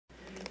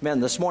Amen.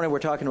 This morning we're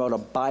talking about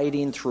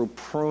abiding through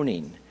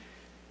pruning.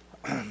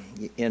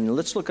 And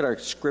let's look at our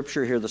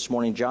scripture here this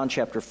morning, John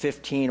chapter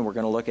 15. We're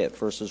going to look at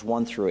verses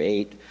 1 through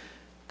 8,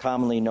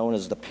 commonly known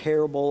as the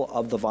parable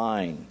of the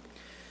vine.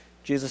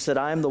 Jesus said,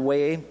 I am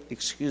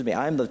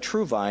the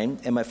true vine,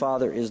 and my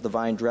Father is the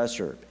vine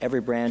dresser.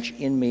 Every branch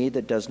in me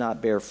that does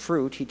not bear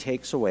fruit, he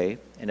takes away,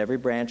 and every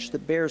branch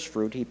that bears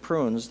fruit, he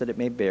prunes that it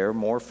may bear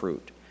more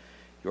fruit.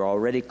 You are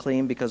already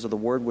clean because of the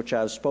word which I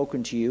have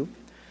spoken to you.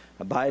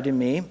 Abide in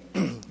me,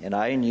 and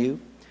I in you,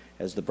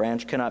 as the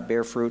branch cannot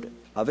bear fruit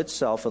of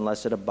itself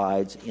unless it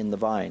abides in the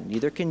vine.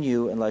 Neither can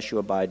you unless you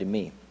abide in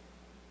me.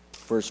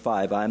 Verse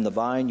 5, I am the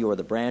vine, you are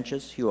the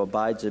branches. He who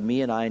abides in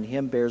me and I in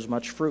him bears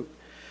much fruit.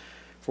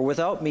 For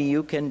without me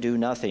you can do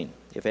nothing.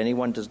 If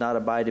anyone does not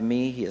abide in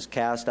me, he is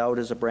cast out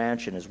as a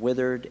branch and is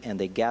withered, and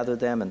they gather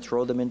them and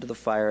throw them into the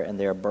fire, and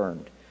they are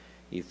burned.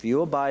 If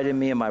you abide in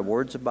me and my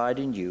words abide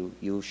in you,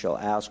 you shall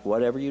ask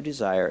whatever you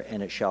desire,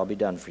 and it shall be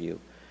done for you.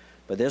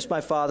 But this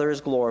my Father is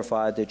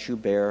glorified, that you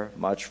bear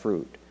much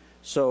fruit.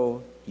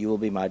 So you will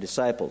be my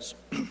disciples.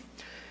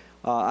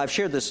 I've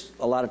shared this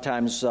a lot of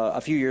times.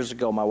 A few years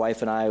ago, my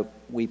wife and I,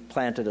 we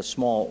planted a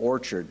small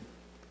orchard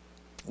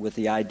with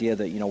the idea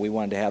that, we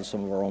wanted to have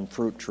some of our own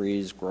fruit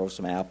trees, grow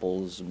some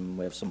apples, and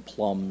we have some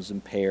plums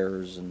and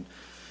pears and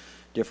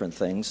different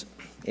things.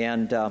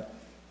 And, I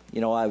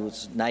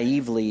was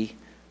naively,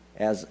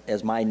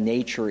 as my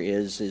nature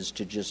is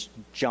to just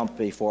jump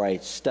before I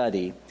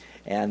study.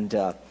 And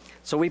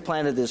so we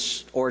planted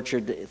this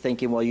orchard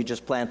thinking, well, you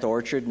just plant the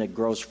orchard and it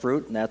grows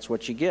fruit, and that's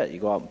what you get. You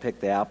go out and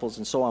pick the apples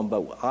and so on.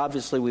 But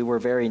obviously we were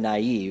very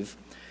naive.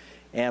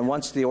 And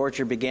once the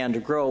orchard began to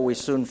grow, we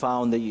soon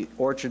found that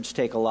orchards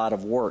take a lot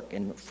of work,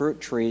 and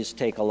fruit trees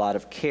take a lot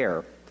of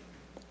care.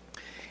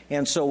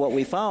 And so what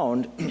we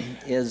found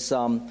is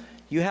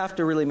you have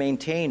to really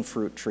maintain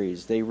fruit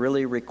trees. They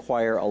really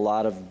require a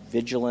lot of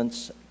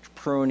vigilance,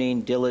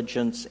 pruning,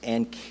 diligence,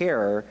 and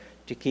care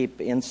to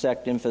keep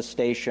insect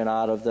infestation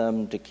out of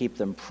them, to keep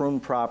them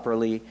pruned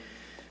properly.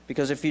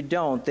 Because if you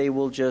don't, they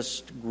will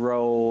just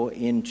grow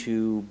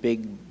into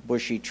big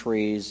bushy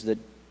trees that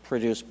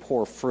produce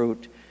poor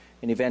fruit,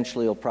 and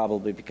eventually you'll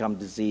probably become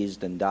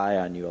diseased and die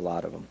on you, a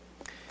lot of them.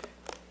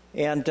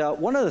 And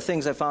one of the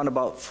things I found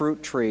about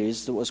fruit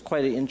trees that was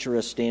quite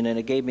interesting, and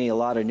it gave me a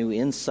lot of new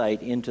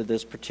insight into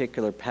this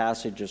particular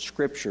passage of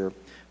Scripture.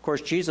 Of course,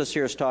 Jesus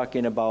here is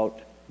talking about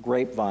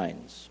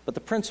grapevines, but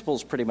the principle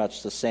is pretty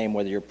much the same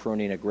whether you're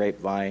pruning a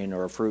grapevine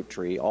or a fruit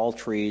tree. All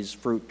trees,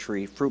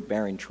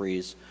 fruit-bearing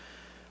trees,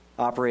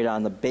 operate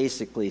on the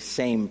basically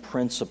same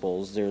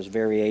principles. There's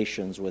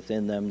variations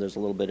within them. There's a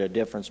little bit of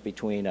difference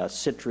between a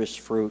citrus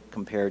fruit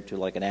compared to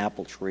like an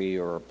apple tree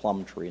or a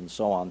plum tree and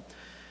so on.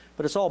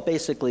 But it's all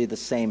basically the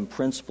same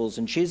principles.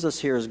 And Jesus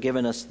here has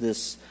given us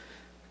this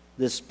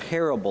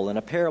parable. And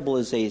a parable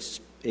is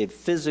a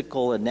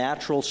physical, a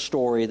natural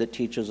story that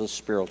teaches us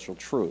spiritual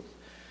truth.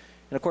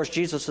 And of course,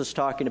 Jesus is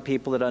talking to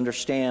people that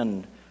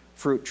understand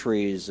fruit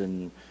trees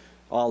and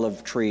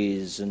olive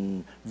trees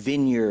and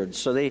vineyards.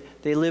 So they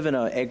live in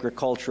an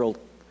agricultural,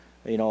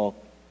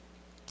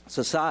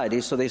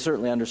 society, so they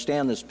certainly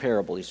understand this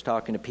parable. He's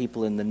talking to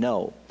people in the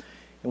know.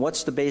 And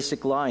what's the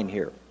basic line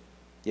here?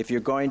 If you're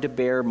going to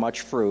bear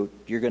much fruit,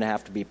 you're going to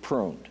have to be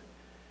pruned.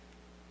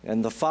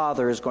 And the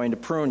Father is going to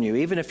prune you.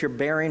 Even if you're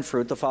bearing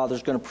fruit, the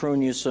Father's going to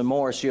prune you some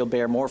more so you'll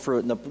bear more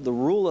fruit. And the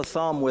rule of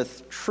thumb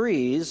with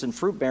trees and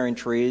fruit-bearing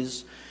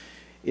trees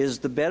is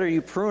the better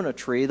you prune a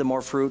tree, the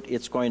more fruit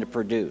it's going to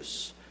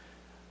produce.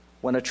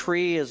 When a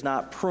tree is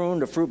not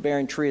pruned, a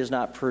fruit-bearing tree is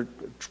not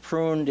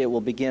pruned, it will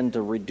begin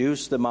to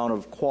reduce the amount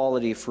of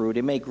quality fruit.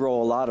 It may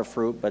grow a lot of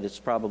fruit, but it's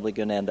probably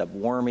going to end up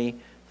wormy.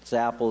 If it's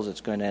apples,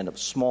 it's going to end up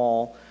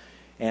small.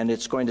 And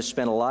it's going to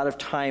spend a lot of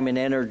time and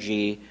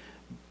energy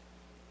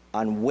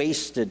on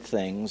wasted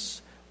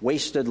things,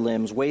 wasted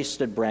limbs,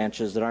 wasted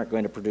branches that aren't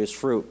going to produce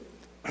fruit.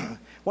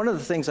 One of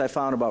the things I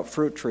found about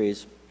fruit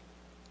trees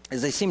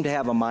is they seem to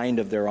have a mind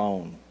of their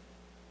own.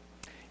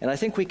 And I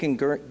think we can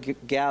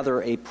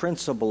gather a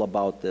principle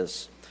about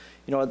this.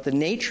 The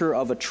nature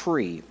of a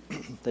tree,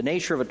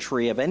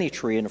 of any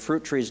tree, and a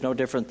fruit tree is no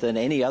different than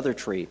any other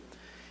tree.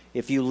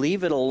 If you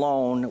leave it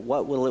alone,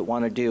 what will it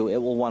want to do? It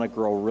will want to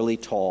grow really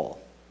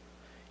tall.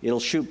 It'll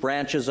shoot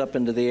branches up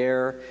into the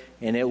air,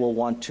 and it will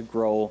want to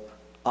grow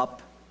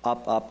up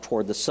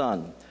toward the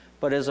sun.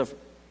 But as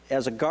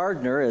a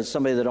gardener, as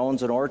somebody that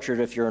owns an orchard,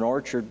 if you're an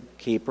orchard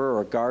keeper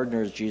or a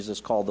gardener, as Jesus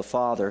called the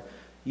Father,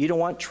 you don't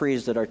want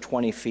trees that are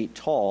 20 feet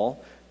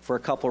tall for a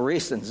couple of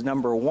reasons.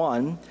 Number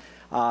one,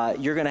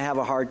 you're going to have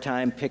a hard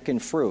time picking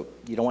fruit.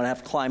 You don't want to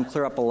have to climb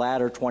clear up a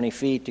ladder 20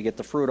 feet to get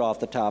the fruit off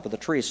the top of the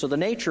tree. So the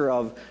nature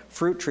of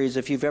fruit trees,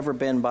 if you've ever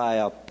been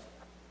by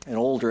an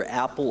older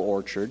apple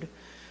orchard,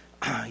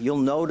 you'll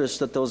notice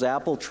that those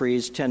apple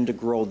trees tend to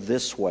grow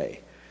this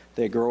way.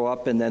 They grow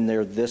up and then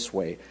they're this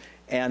way.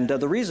 And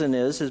the reason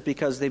is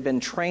because they've been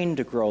trained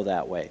to grow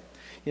that way.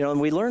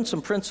 And we learn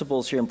some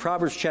principles here. In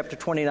Proverbs chapter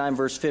 29,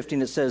 verse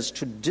 15, it says,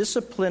 "To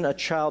discipline a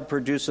child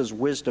produces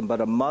wisdom,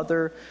 but a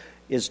mother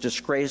is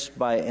disgraced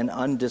by an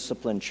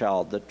undisciplined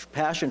child. The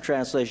Passion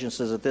Translation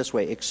says it this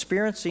way: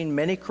 experiencing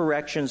many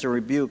corrections and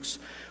rebukes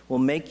will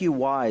make you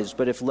wise,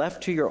 but if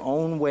left to your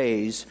own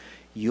ways,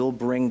 you'll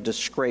bring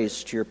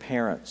disgrace to your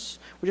parents.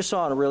 We just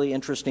saw a really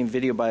interesting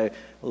video by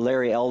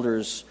Larry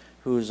Elders,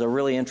 who's a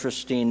really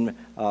interesting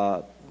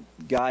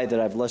guy that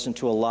I've listened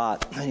to a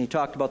lot. And he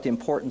talked about the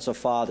importance of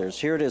fathers.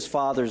 Here it is,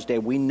 Father's Day.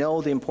 We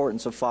know the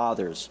importance of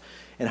fathers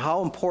and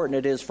how important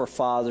it is for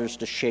fathers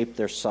to shape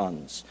their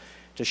sons,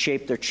 to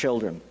shape their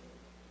children.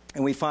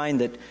 And we find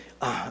that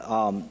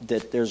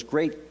that there's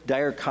great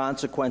dire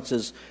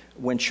consequences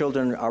when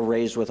children are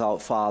raised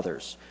without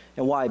fathers.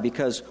 And why?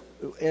 Because,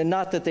 and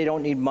not that they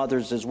don't need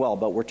mothers as well,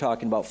 but we're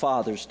talking about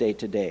Father's Day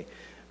today.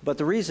 But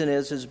the reason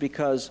is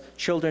because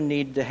children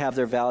need to have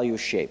their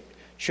values shaped.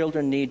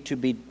 Children need to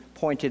be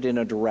pointed in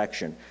a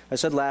direction. I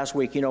said last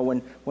week,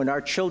 when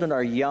our children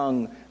are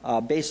young,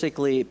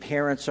 basically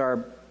parents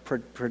are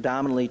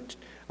predominantly,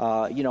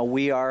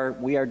 we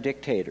are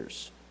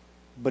dictators.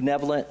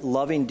 Benevolent,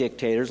 loving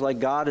dictators, like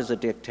God is a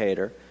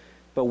dictator.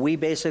 But we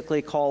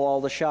basically call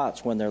all the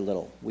shots when they're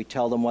little. We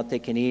tell them what they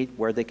can eat,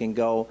 where they can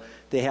go.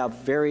 They have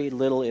very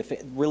little,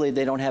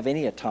 they don't have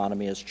any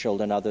autonomy as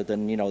children other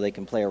than, they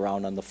can play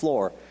around on the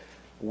floor.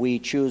 We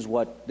choose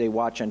what they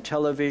watch on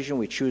television.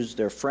 We choose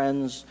their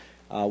friends.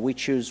 We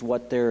choose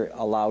what they're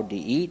allowed to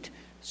eat.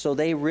 So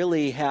they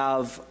really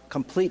have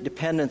complete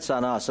dependence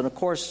on us. And of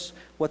course,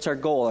 what's our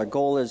goal? Our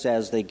goal is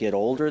as they get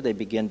older, they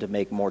begin to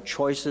make more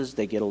choices.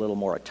 They get a little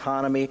more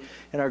autonomy.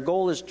 And our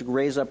goal is to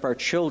raise up our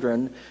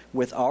children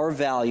with our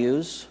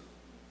values,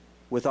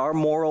 with our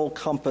moral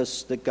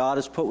compass that God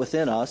has put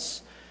within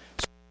us,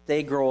 so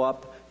they grow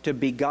up to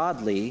be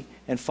godly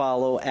and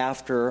follow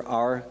after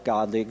our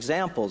godly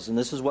examples. And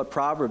this is what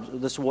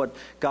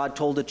God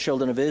told the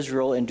children of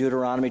Israel in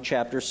Deuteronomy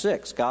chapter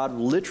 6. God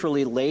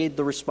literally laid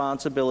the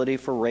responsibility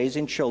for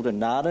raising children,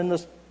 not in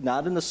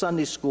the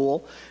Sunday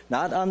school,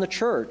 not on the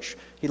church.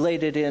 He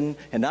laid it in,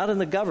 and not in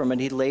the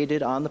government, he laid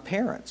it on the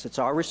parents. It's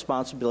our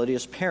responsibility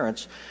as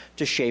parents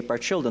to shape our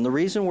children. The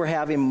reason we're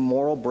having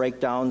moral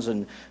breakdowns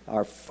and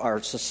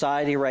our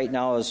society right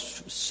now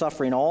is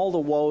suffering all the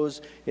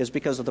woes is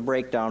because of the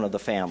breakdown of the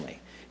family.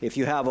 If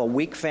you have a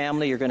weak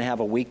family, you're going to have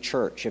a weak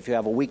church. If you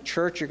have a weak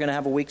church, you're going to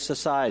have a weak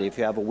society. If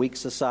you have a weak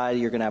society,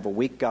 you're going to have a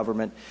weak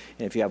government.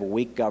 And if you have a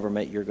weak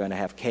government, you're going to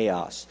have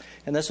chaos.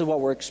 And this is what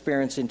we're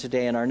experiencing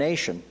today in our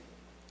nation.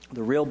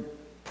 The real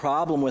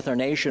problem with our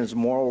nation is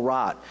moral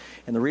rot.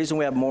 And the reason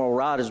we have moral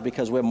rot is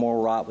because we have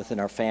moral rot within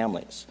our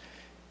families.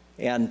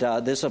 And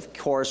this, of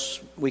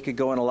course, we could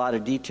go in a lot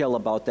of detail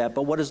about that.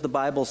 But what does the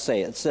Bible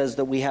say? It says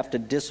that we have to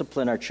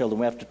discipline our children.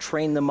 We have to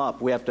train them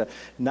up. We have to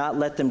not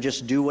let them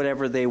just do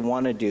whatever they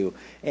want to do.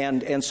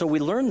 And so we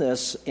learn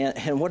this.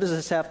 And what does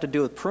this have to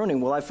do with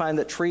pruning? Well, I find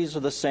that trees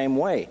are the same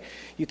way.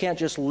 You can't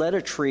just let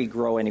a tree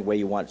grow any way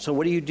you want. So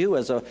what do you do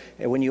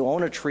when you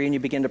own a tree and you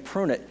begin to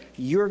prune it?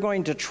 You're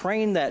going to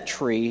train that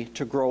tree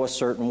to grow a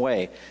certain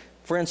way.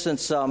 For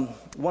instance,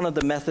 one of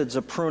the methods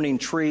of pruning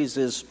trees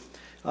is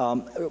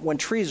when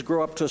trees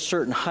grow up to a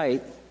certain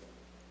height,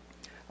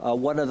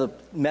 one of the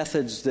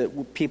methods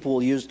that people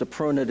will use to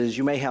prune it is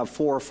you may have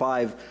 4 or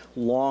 5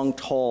 long,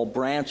 tall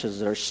branches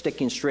that are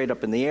sticking straight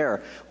up in the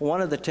air.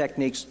 One of the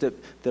techniques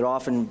that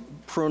often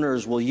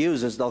pruners will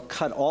use is they'll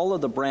cut all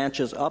of the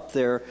branches up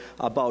there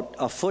about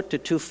 1 foot to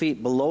 2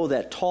 feet below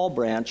that tall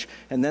branch,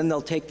 and then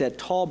they'll take that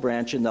tall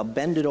branch and they'll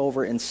bend it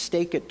over and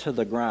stake it to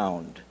the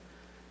ground.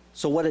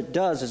 So what it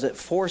does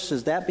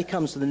is that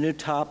becomes the new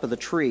top of the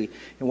tree.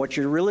 And what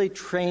you're really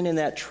training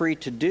that tree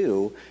to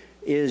do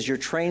is you're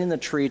training the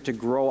tree to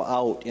grow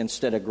out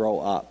instead of grow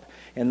up.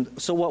 And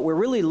so what we're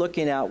really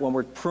looking at when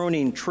we're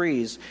pruning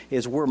trees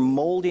is we're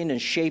molding and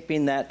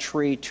shaping that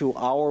tree to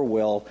our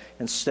will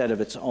instead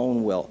of its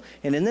own will.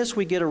 And in this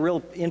we get a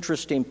real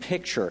interesting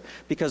picture,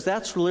 because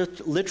that's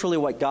literally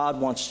what God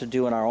wants to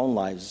do in our own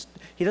lives.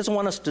 He doesn't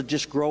want us to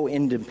just grow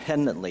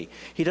independently.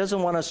 He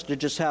doesn't want us to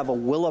just have a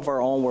will of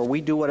our own where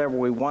we do whatever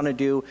we want to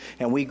do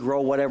and we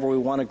grow whatever we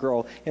want to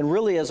grow. And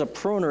really, as a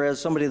pruner, as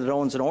somebody that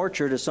owns an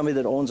orchard, as somebody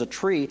that owns a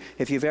tree,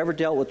 if you've ever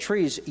dealt with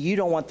trees, you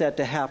don't want that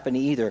to happen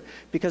either.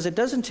 Because it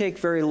doesn't take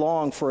very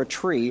long for a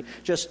tree,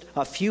 just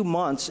a few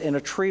months, and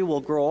a tree will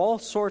grow all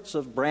sorts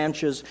of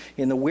branches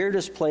in the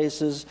weirdest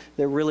places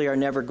that really are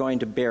never going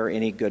to bear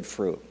any good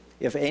fruit,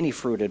 if any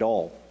fruit at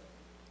all.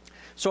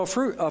 So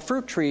a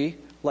fruit tree,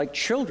 like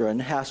children,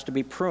 has to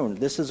be pruned.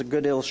 This is a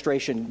good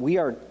illustration. We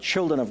are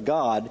children of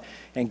God,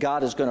 and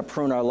God is going to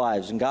prune our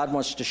lives. And God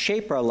wants to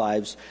shape our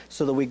lives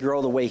so that we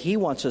grow the way He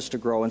wants us to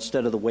grow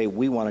instead of the way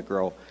we want to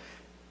grow.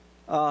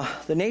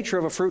 The nature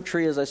of a fruit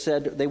tree, as I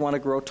said, they want to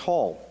grow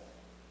tall.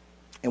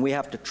 And we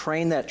have to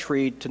train that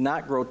tree to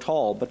not grow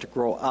tall, but to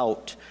grow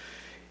out.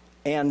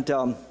 And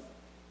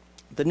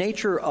the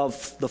nature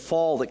of the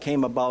fall that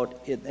came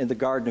about in the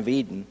Garden of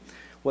Eden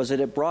was that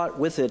it brought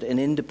with it an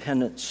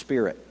independent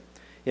spirit.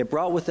 It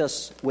brought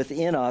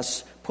within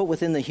us, put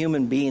within the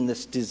human being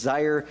this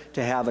desire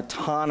to have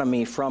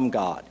autonomy from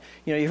God.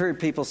 You heard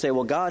people say,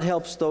 well, God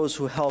helps those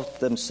who help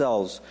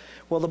themselves.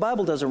 Well, the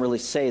Bible doesn't really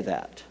say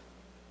that.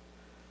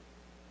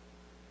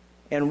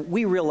 And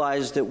we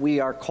realize that we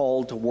are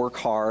called to work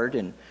hard,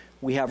 and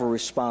we have a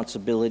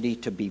responsibility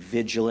to be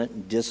vigilant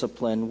and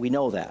disciplined. We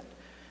know that.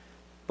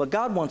 But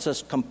God wants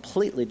us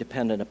completely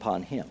dependent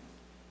upon Him.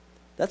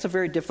 That's a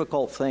very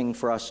difficult thing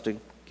for us to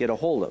get a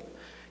hold of.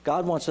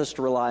 God wants us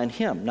to rely on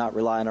Him, not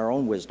rely on our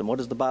own wisdom. What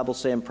does the Bible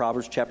say in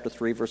Proverbs chapter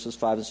 3, verses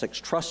 5 and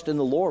 6? Trust in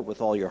the Lord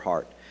with all your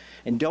heart,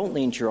 and don't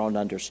lean to your own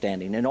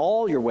understanding. In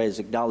all your ways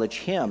acknowledge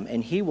Him,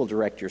 and He will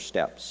direct your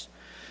steps.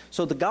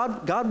 So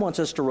God wants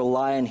us to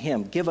rely on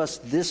Him. Give us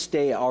this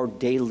day our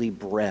daily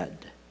bread.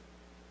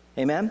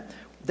 Amen?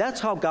 That's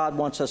how God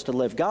wants us to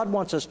live. God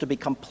wants us to be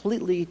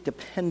completely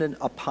dependent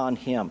upon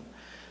Him.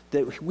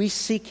 That we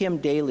seek Him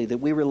daily, that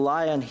we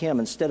rely on Him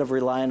instead of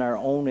relying on our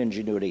own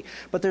ingenuity.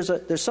 But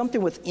there's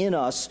something within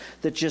us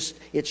that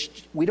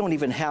we don't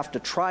even have to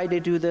try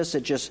to do this.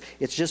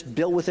 It's just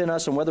built within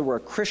us, and whether we're a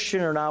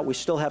Christian or not, we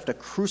still have to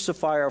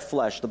crucify our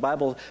flesh.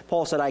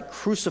 Paul said, I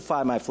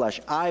crucify my flesh.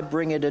 I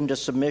bring it into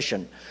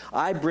submission.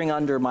 I bring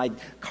under my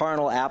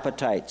carnal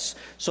appetites,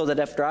 so that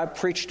after I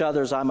preach to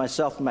others, I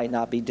myself might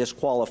not be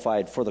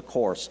disqualified for the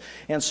course.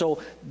 And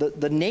so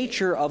the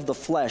nature of the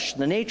flesh,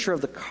 the nature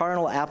of the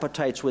carnal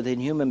appetites within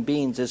human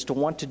beings is to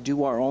want to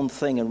do our own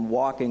thing and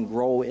walk and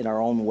grow in our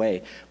own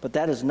way. But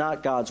that is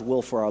not God's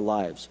will for our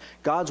lives.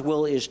 God's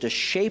will is to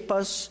shape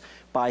us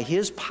by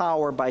His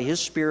power, by His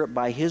Spirit,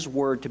 by His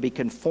Word, to be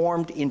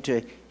conformed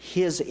into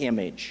His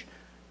image,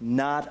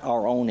 not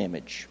our own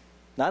image.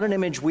 Not an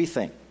image we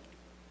think.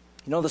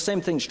 You know, the same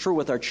thing's true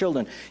with our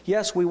children.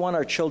 Yes, we want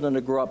our children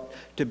to grow up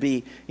to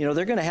be,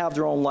 they're going to have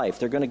their own life.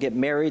 They're going to get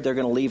married. They're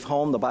going to leave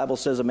home. The Bible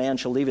says a man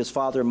shall leave his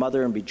father and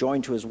mother and be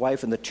joined to his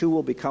wife, and the two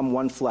will become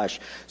one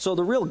flesh. So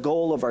the real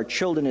goal of our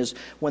children is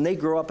when they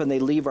grow up and they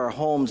leave our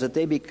homes, that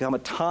they become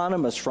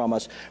autonomous from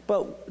us.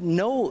 But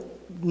no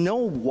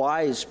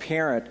wise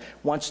parent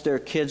wants their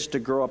kids to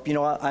grow up.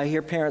 I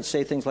hear parents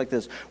say things like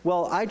this.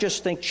 Well, I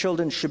just think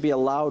children should be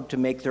allowed to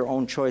make their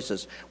own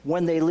choices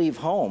when they leave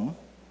home,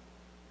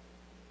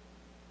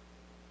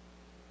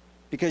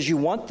 because you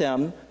want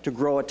them to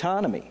grow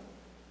autonomy.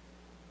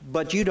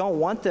 But you don't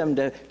want them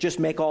to just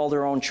make all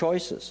their own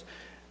choices.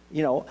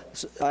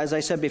 As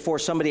I said before,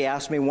 somebody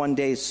asked me one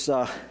day,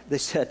 they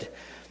said,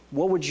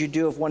 what would you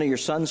do if one of your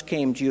sons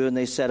came to you and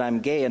they said,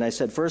 I'm gay? And I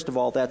said, first of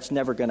all, that's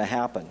never going to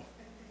happen.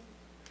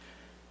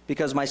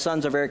 Because my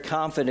sons are very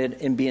confident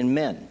in being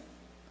men.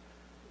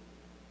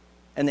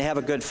 And they have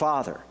a good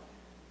father.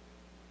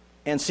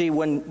 And see,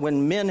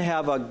 when men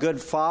have a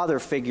good father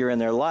figure in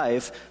their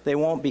life, they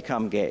won't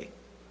become gay.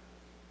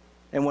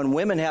 And when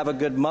women have a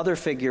good mother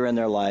figure in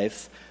their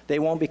life, they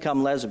won't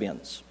become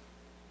lesbians.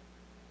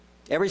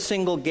 Every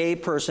single gay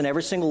person,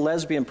 every single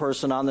lesbian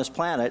person on this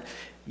planet,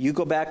 you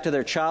go back to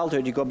their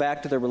childhood, you go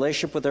back to their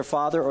relationship with their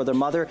father or their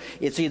mother,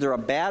 it's either a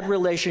bad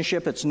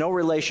relationship, it's no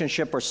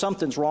relationship, or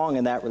something's wrong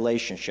in that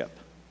relationship.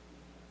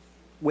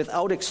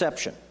 Without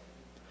exception.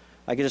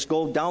 I could just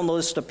go down the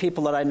list of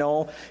people that I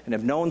know and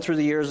have known through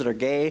the years that are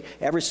gay.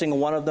 Every single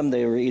one of them,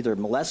 they were either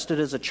molested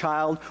as a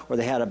child, or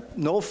they had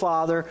no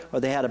father, or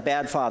they had a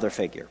bad father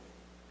figure.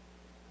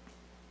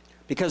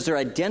 Because their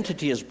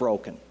identity is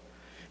broken.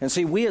 And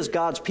see, we as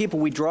God's people,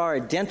 we draw our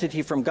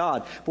identity from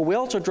God, but we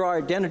also draw our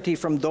identity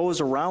from those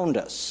around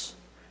us.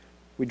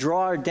 We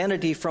draw our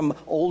identity from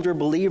older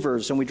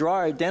believers, and we draw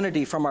our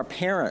identity from our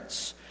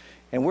parents.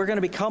 And we're going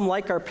to become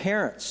like our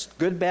parents,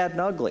 good, bad,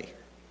 and ugly.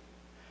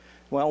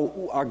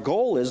 Well, our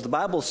goal is, the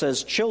Bible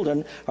says,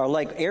 children are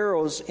like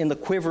arrows in the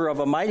quiver of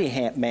a mighty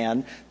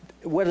man.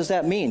 What does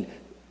that mean?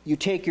 You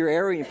take your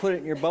arrow, you put it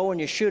in your bow, and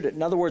you shoot it.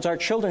 In other words, our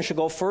children should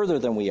go further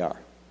than we are.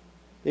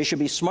 They should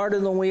be smarter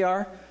than we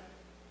are.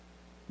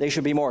 They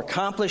should be more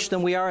accomplished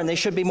than we are, and they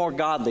should be more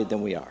godly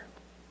than we are.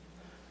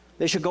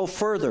 They should go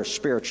further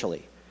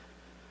spiritually.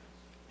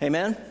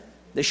 Amen?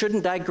 They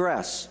shouldn't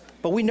digress.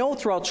 But we know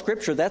throughout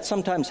Scripture that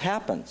sometimes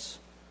happens.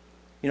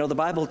 The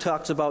Bible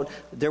talks about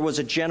there was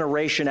a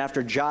generation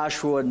after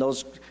Joshua, and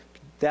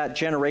that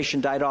generation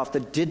died off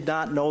that did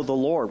not know the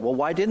Lord. Well,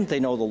 why didn't they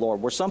know the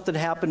Lord? Well, something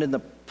happened in the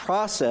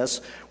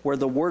process where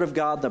the Word of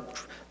God,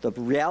 the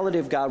reality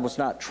of God was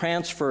not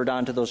transferred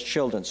onto those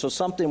children. So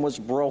something was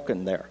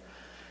broken there.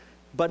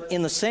 But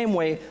in the same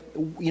way,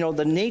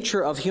 the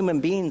nature of human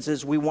beings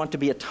is we want to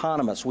be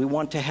autonomous. We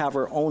want to have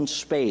our own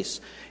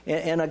space.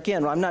 And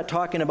again, I'm not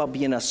talking about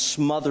being a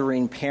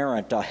smothering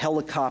parent, a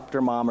helicopter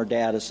mom or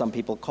dad, as some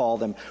people call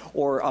them,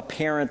 or a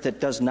parent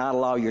that does not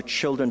allow your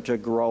children to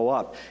grow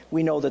up.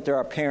 We know that there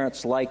are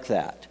parents like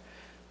that.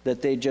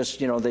 That they just,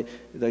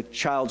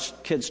 the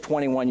kid's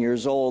 21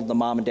 years old, the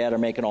mom and dad are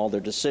making all their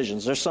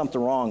decisions. There's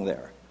something wrong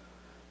there.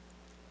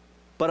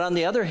 But on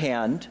the other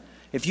hand,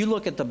 if you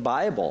look at the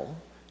Bible,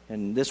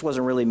 and this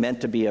wasn't really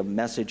meant to be a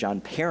message on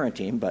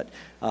parenting, but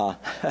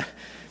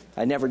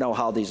I never know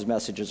how these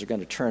messages are going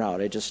to turn out.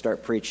 I just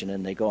start preaching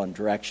and they go in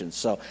directions.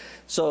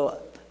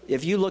 So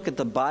if you look at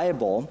the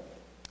Bible,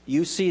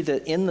 you see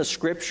that in the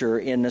Scripture,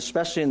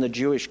 especially in the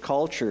Jewish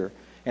culture,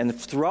 and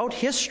throughout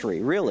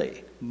history,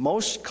 really,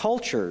 most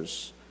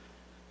cultures,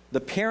 the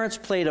parents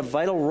played a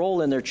vital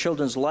role in their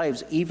children's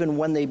lives even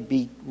when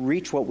they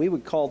reach what we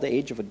would call the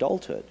age of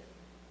adulthood.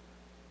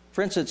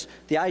 For instance,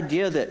 the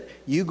idea that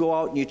you go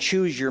out and you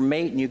choose your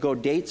mate and you go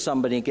date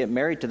somebody and get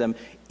married to them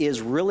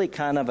is really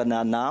kind of an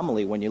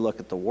anomaly when you look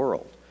at the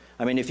world.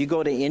 I mean, if you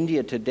go to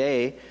India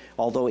today,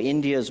 although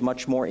India is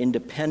much more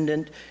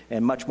independent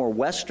and much more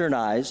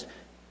westernized,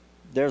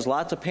 there's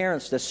lots of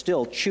parents that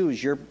still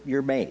choose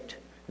your mate.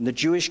 In the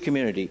Jewish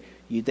community,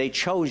 they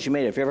chose your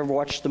mate. If you ever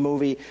watched the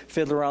movie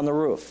Fiddler on the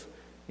Roof,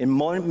 in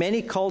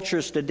many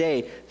cultures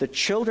today, the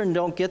children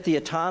don't get the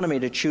autonomy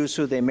to choose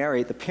who they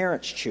marry. The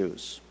parents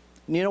choose.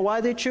 And you know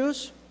why they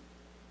choose?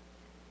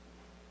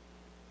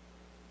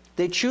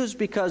 They choose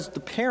because the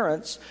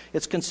parents,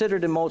 it's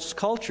considered in most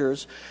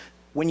cultures,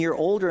 when you're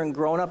older and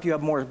grown up, you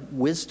have more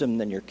wisdom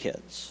than your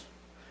kids.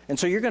 And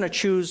so you're going to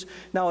choose.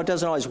 Now, it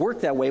doesn't always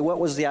work that way. What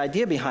was the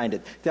idea behind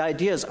it? The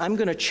idea is I'm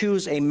going to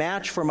choose a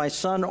match for my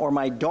son or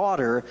my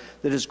daughter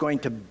that is going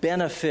to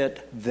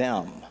benefit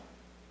them.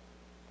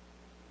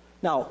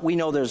 Now, we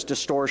know there's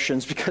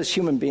distortions because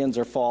human beings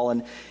are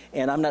fallen,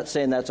 and I'm not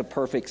saying that's a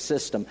perfect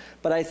system.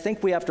 But I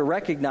think we have to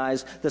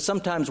recognize that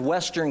sometimes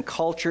Western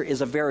culture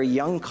is a very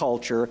young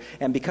culture,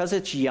 and because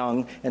it's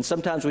young, and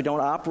sometimes we don't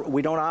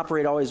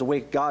operate always the way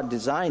God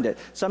designed it,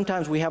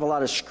 sometimes we have a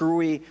lot of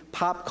screwy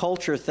pop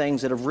culture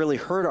things that have really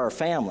hurt our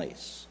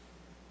families.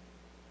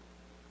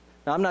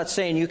 Now, I'm not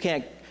saying you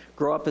can't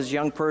grow up as a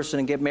young person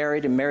and get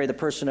married and marry the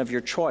person of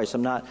your choice.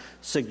 I'm not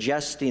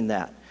suggesting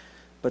that.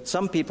 But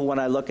some people, when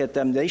I look at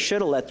them, they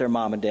should have let their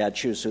mom and dad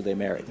choose who they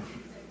married.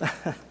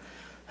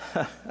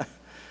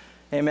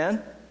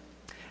 Amen?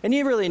 And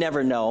you really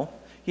never know.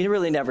 You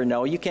really never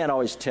know. You can't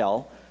always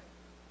tell,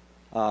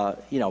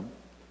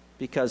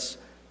 because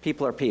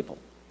people are people.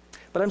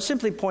 But I'm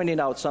simply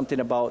pointing out something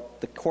about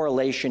the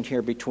correlation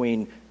here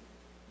between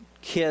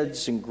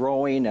kids and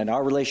growing and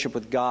our relationship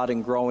with God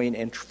and growing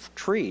and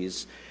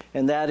trees.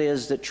 And that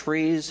is that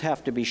trees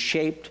have to be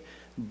shaped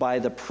by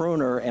the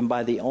pruner and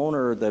by the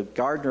owner, the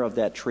gardener of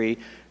that tree,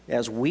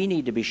 as we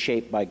need to be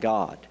shaped by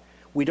God.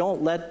 We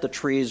don't let the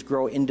trees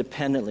grow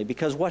independently,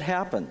 because what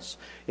happens?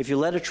 If you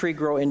let a tree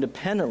grow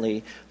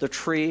independently, the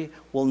tree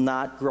will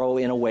not grow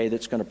in a way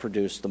that's going to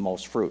produce the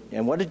most fruit.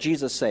 And what did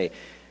Jesus say?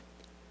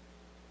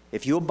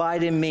 If you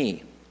abide in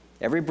me,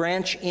 every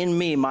branch in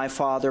me my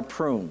Father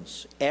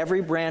prunes.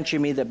 Every branch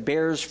in me that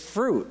bears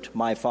fruit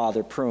my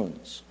Father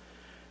prunes.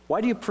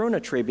 Why do you prune a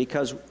tree?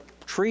 Because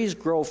trees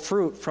grow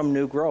fruit from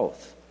new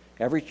growth.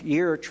 Every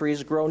year,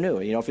 trees grow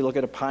new. You know, if you look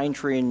at a pine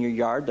tree in your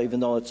yard,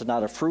 even though it's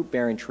not a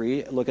fruit-bearing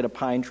tree, look at a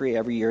pine tree,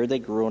 every year they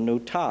grow a new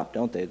top,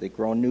 don't they? They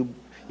grow new,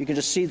 you can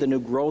just see the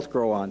new growth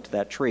grow onto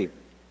that tree.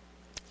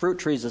 Fruit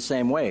trees the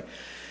same way.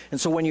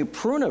 And so when you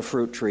prune a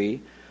fruit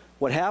tree,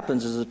 what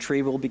happens is the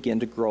tree will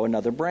begin to grow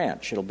another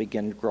branch. It'll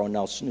begin to grow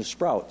new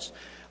sprouts.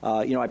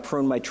 I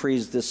pruned my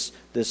trees this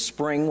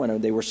spring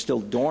when they were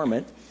still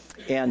dormant.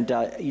 And,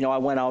 I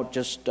went out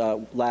just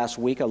last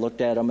week. I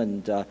looked at them,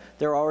 and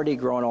they're already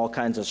growing all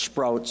kinds of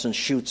sprouts and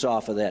shoots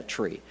off of that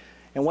tree.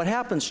 And what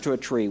happens to a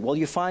tree? Well,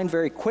 you find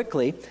very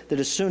quickly that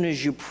as soon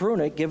as you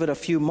prune it, give it a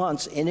few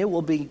months, and it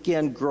will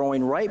begin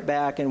growing right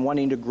back and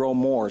wanting to grow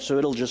more. So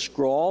it'll just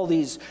grow all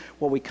these,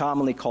 what we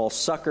commonly call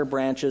sucker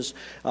branches.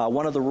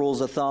 One of the rules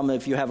of thumb,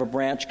 if you have a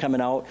branch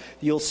coming out,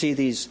 you'll see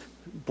these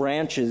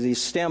branches,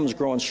 these stems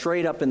growing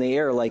straight up in the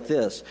air like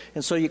this.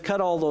 And so you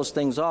cut all those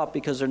things off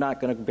because they're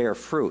not going to bear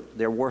fruit.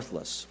 They're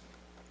worthless.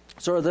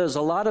 So there's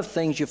a lot of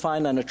things you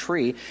find on a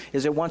tree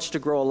is it wants to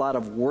grow a lot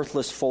of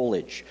worthless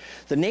foliage.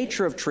 The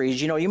nature of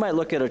trees, you might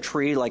look at a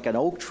tree like an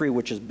oak tree,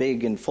 which is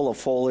big and full of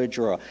foliage,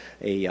 or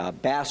a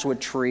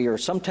basswood tree, or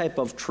some type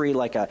of tree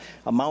like a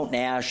mountain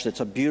ash that's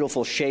a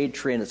beautiful shade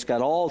tree and it's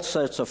got all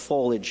sorts of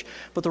foliage.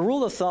 But the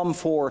rule of thumb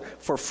for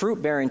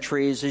fruit-bearing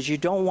trees is you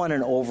don't want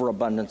an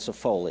overabundance of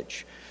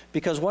foliage.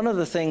 Because one of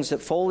the things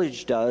that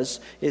foliage does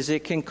is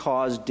it can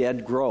cause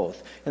dead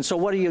growth. And so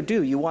what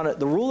do? You want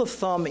the rule of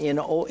thumb in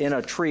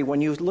a tree,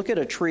 when you look at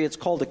a tree, it's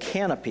called a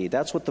canopy.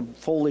 That's what the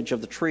foliage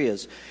of the tree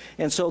is.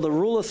 And so the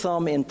rule of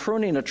thumb in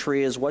pruning a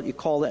tree is what you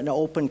call an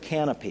open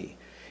canopy.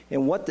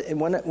 And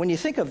when you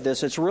think of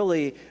this, it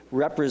really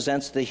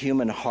represents the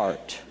human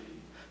heart.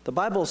 The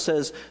Bible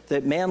says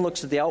that man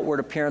looks at the outward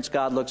appearance,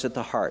 God looks at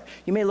the heart.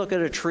 You may look at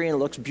a tree and it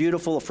looks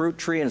beautiful, a fruit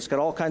tree, and it's got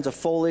all kinds of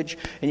foliage,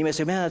 and you may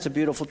say, man, that's a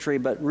beautiful tree,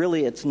 but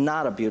really it's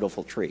not a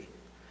beautiful tree,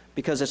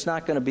 because it's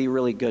not going to be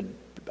really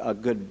a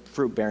good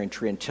fruit-bearing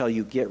tree until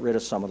you get rid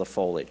of some of the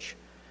foliage.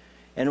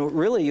 And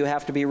really, you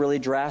have to be really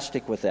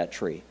drastic with that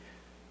tree.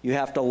 You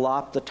have to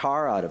lop the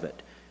tar out of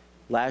it.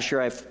 Last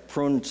year, I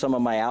pruned some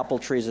of my apple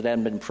trees that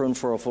hadn't been pruned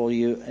for a full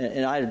year,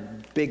 and I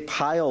had big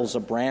piles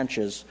of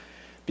branches.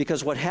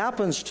 Because what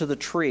happens to the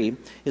tree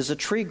is the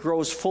tree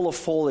grows full of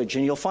foliage.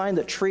 And you'll find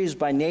that trees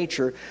by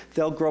nature,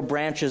 they'll grow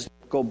branches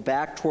that go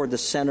back toward the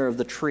center of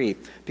the tree,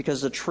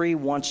 because the tree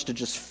wants to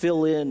just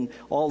fill in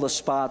all the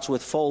spots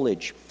with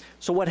foliage.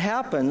 So what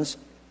happens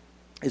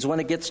is when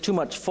it gets too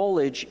much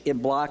foliage,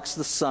 it blocks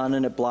the sun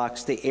and it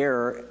blocks the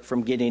air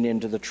from getting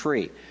into the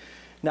tree.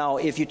 Now,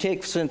 if you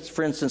take,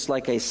 for instance,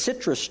 like a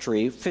citrus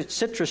tree,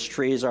 citrus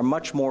trees are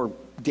much more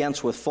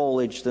dense with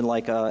foliage than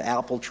like an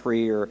apple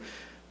tree or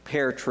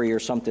pear tree or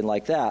something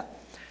like that.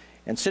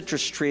 And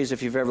citrus trees,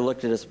 if you've ever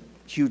looked at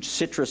huge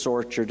citrus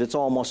orchard. It's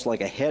almost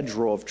like a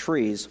hedgerow of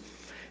trees.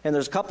 And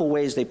there's a couple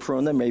ways they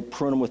prune them. They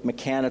prune them with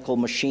mechanical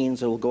machines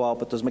that will go out,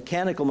 but those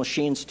mechanical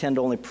machines tend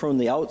to only prune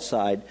the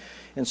outside.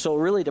 And so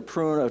really to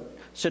prune a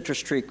citrus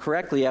tree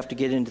correctly, you have to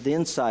get into the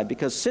inside,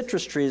 because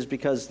citrus trees,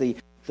 because the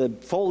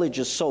foliage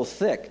is so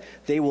thick,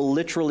 they will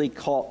literally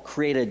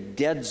create a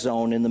dead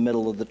zone in the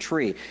middle of the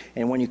tree.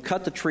 And when you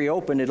cut the tree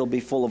open, it'll be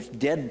full of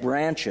dead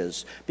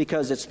branches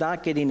because it's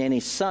not getting any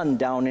sun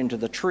down into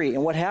the tree.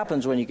 And what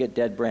happens when you get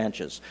dead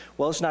branches?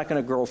 Well, it's not going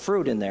to grow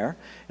fruit in there.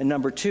 And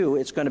number two,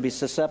 it's going to be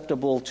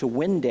susceptible to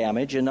wind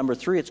damage. And number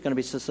three, it's going to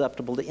be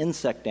susceptible to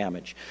insect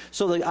damage.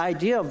 So the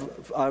idea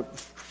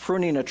of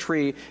pruning a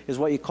tree is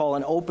what you call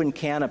an open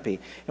canopy.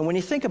 And when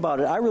you think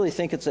about it, I really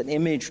think it's an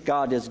image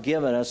God has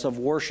given us of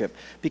worship.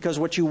 Because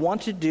what you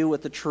want to do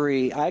with the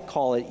tree, I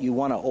call it, you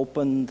want to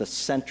open the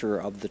center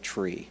of the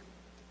tree.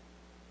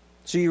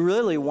 So you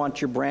really want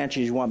your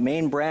branches, you want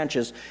main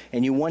branches,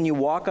 and when you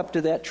walk up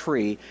to that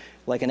tree,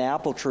 like an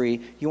apple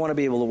tree, you want to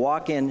be able to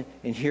walk in,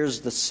 and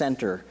here's the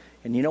center.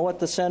 And you know what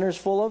the center is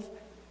full of?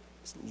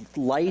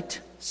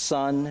 Light,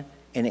 sun,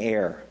 and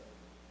air.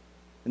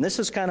 And this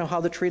is kind of how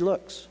the tree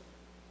looks.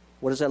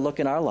 What does that look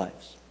in our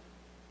lives?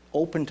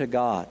 Open to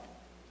God,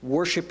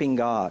 worshiping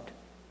God.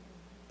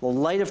 The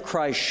light of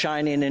Christ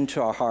shining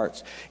into our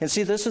hearts. And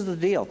see, this is the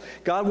deal.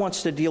 God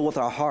wants to deal with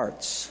our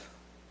hearts.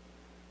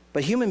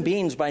 But human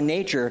beings, by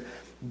nature,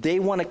 they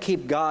want to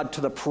keep God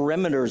to the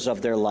perimeters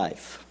of their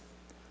life.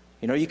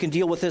 You know, you can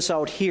deal with this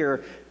out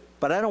here,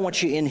 but I don't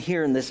want you in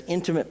here in this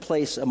intimate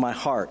place of my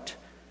heart.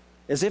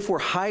 As if we're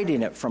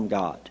hiding it from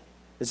God.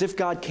 As if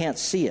God can't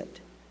see it.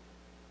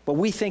 But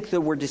we think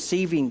that we're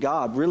deceiving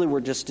God. Really,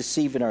 we're just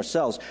deceiving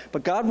ourselves.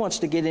 But God wants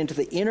to get into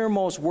the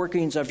innermost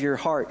workings of your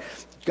heart.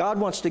 God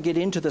wants to get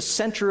into the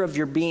center of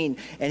your being,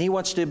 and He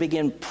wants to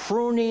begin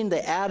pruning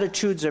the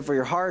attitudes of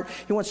your heart.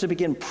 He wants to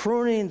begin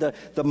pruning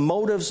the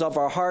motives of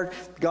our heart.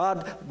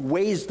 God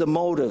weighs the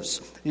motives.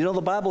 You know,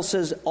 the Bible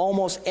says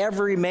almost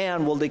every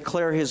man will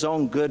declare his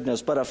own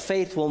goodness, but a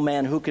faithful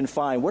man who can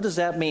find? What does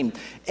that mean?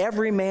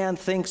 Every man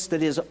thinks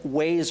that his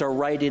ways are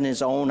right in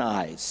his own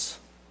eyes.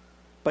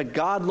 But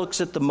God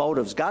looks at the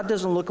motives. God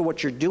doesn't look at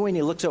what you're doing.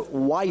 He looks at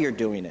why you're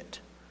doing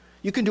it.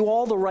 You can do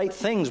all the right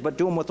things, but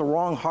do them with the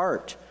wrong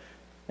heart.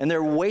 And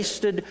they're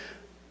wasted,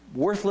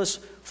 worthless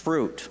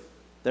fruit.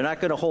 They're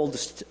not going to hold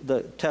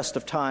the test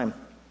of time.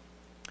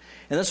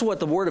 And this is what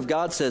the Word of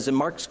God says in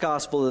Mark's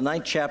Gospel, the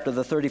 9th chapter,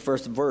 the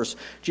 31st verse.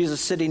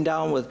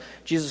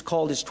 Jesus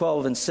called his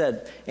 12 and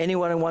said,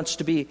 "Anyone who wants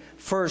to be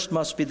first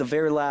must be the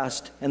very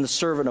last and the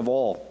servant of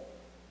all."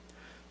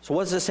 So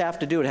what does this have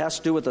to do? It has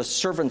to do with a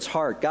servant's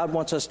heart. God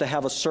wants us to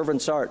have a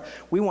servant's heart.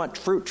 We want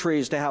fruit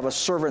trees to have a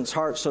servant's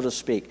heart, so to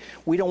speak.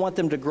 We don't want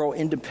them to grow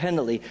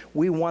independently.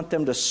 We want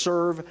them to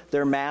serve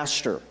their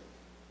master.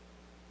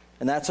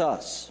 And that's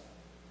us.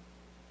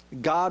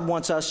 God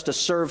wants us to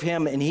serve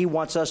Him, and He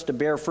wants us to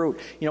bear fruit.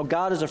 You know,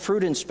 God is a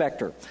fruit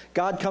inspector.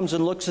 God comes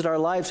and looks at our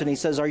lives, and He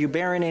says, "Are you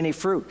bearing any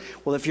fruit?"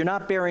 Well, if you're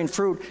not bearing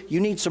fruit, you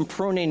need some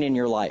pruning in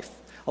your life.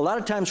 A lot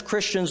of times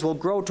Christians will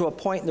grow to a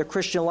point in their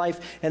Christian life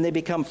and they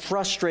become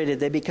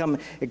frustrated. They become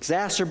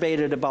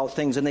exacerbated about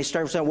things. And they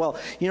start saying, well,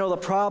 you know, the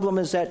problem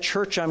is that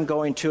church I'm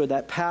going to,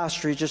 that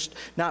pastor, he's just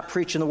not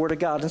preaching the Word of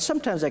God. And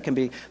sometimes that can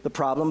be the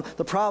problem.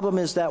 The problem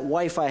is that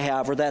wife I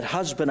have or that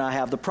husband I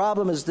have. The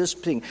problem is this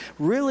thing.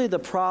 Really, the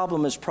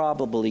problem is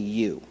probably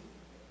you.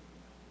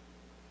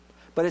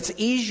 But it's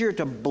easier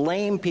to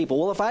blame people.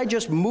 Well, if I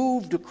just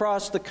moved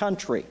across the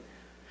country,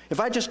 if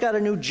I just got a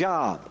new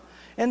job,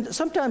 and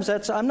sometimes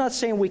I'm not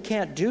saying we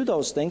can't do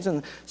those things,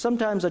 and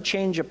sometimes a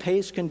change of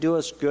pace can do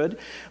us good,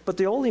 but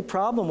the only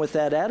problem with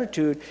that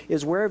attitude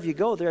is wherever you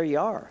go, there you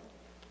are.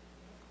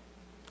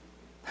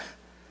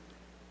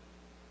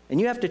 And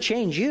you have to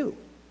change you,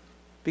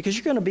 because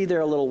you're going to be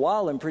there a little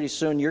while, and pretty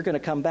soon you're going to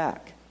come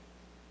back.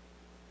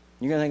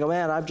 You're going to think, oh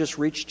man, I've just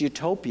reached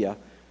utopia,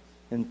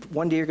 and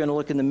one day you're going to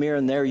look in the mirror,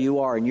 and there you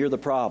are, and you're the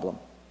problem.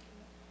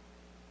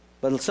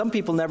 But some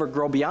people never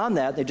grow beyond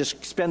that. They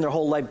just spend their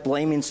whole life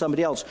blaming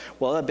somebody else.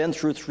 Well, I've been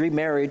through 3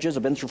 marriages.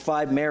 I've been through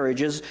 5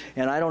 marriages.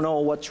 And I don't know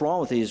what's wrong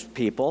with these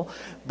people.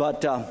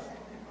 But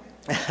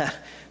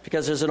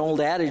because there's an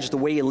old adage, the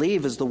way you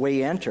leave is the way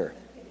you enter.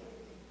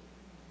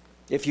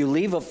 If you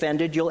leave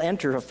offended, you'll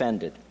enter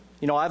offended.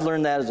 You know, I've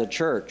learned that as a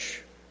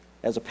church,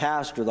 as a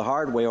pastor, the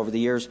hard way over the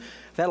years.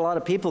 I've had a lot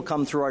of people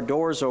come through our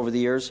doors over the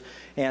years.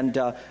 And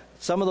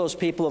some of those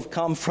people have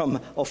come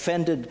from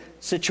offended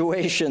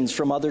situations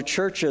from other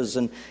churches.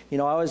 And, you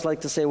know, I always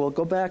like to say, well,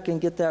 go back and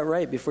get that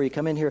right before you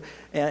come in here.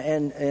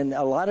 And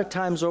a lot of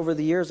times over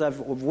the years, I've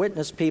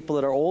witnessed people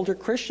that are older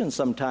Christians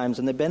sometimes,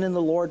 and they've been in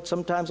the Lord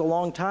sometimes a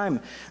long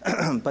time.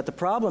 But the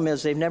problem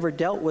is they've never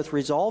dealt with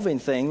resolving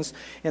things.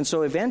 And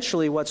so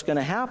eventually what's going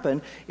to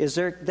happen is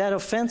that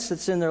offense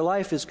that's in their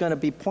life is going to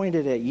be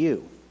pointed at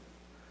you.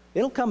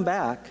 It'll come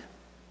back.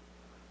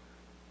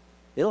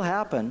 It'll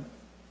happen.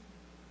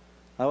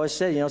 I always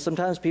say, you know,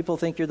 sometimes people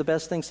think you're the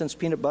best thing since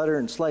peanut butter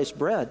and sliced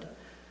bread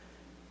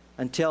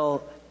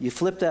until you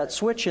flip that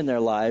switch in their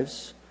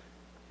lives,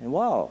 and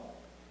wow,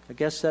 I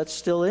guess that's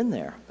still in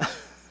there.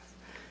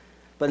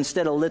 But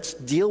instead of let's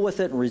deal with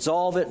it and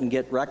resolve it and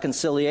get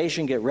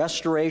reconciliation, get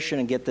restoration,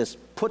 and get this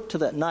put to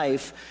that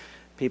knife,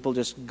 people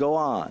just go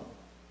on.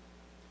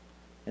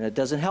 And it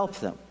doesn't help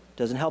them. It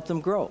doesn't help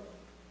them grow.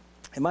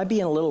 Am I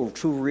being a little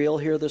too real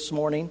here this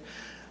morning?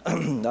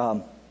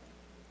 No.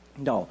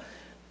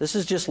 This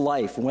is just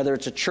life. And whether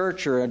it's a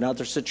church or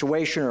another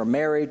situation or a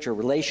marriage or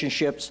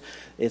relationships,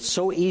 it's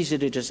so easy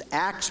to just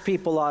axe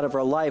people out of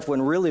our life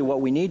when really what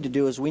we need to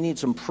do is we need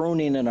some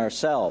pruning in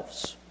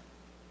ourselves.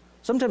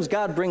 Sometimes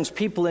God brings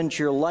people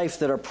into your life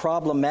that are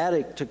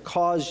problematic to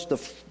cause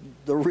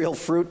the real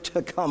fruit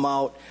to come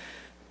out.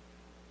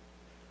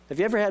 Have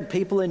you ever had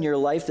people in your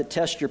life that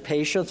test your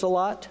patience a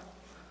lot?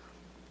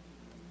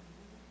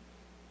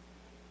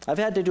 I've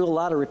had to do a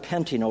lot of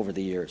repenting over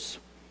the years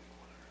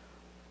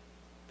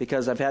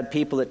because I've had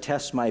people that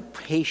test my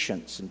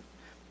patience and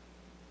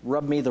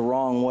rub me the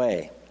wrong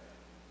way.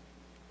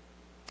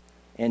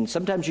 And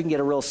sometimes you can get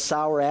a real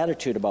sour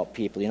attitude about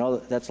people. You know,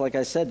 that's like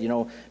I said, you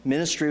know,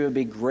 ministry would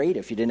be great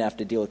if you didn't have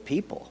to deal with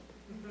people.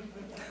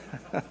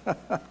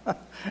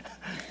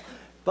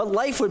 But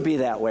life would be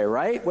that way,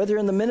 right? Whether you're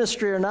in the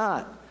ministry or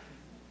not.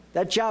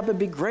 That job would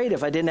be great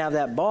if I didn't have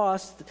that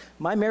boss.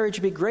 My marriage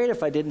would be great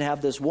if I didn't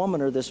have this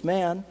woman or this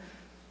man.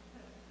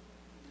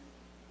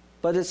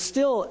 But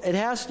it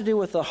has to do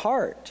with the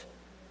heart.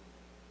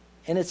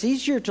 And it's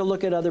easier to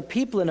look at other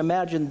people and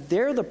imagine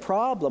they're the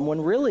problem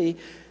when really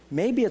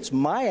maybe it's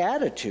my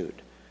attitude.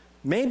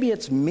 Maybe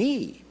it's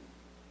me.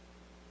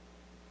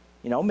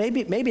 You know,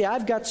 maybe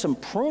I've got some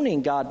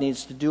pruning God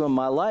needs to do in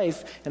my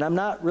life, and I'm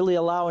not really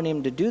allowing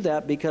him to do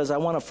that because I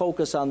want to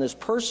focus on this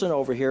person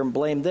over here and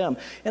blame them.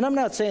 And I'm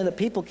not saying that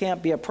people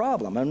can't be a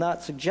problem. I'm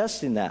not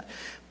suggesting that.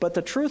 But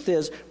the truth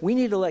is, we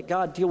need to let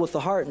God deal with the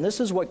heart, and this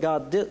is what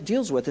God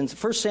deals with. In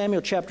 1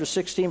 Samuel chapter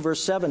 16,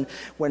 verse 7,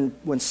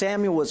 when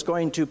Samuel was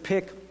going to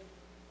pick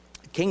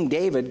King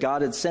David,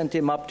 God had sent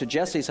him up to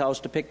Jesse's house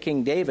to pick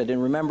King David.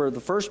 And remember,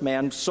 the first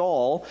man,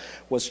 Saul,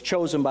 was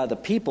chosen by the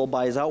people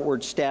by his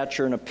outward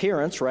stature and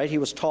appearance, right? He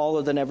was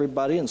taller than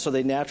everybody, and so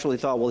they naturally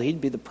thought, well, he'd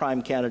be the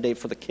prime candidate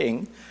for the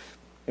king.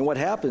 And what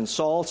happened?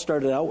 Saul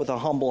started out with a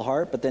humble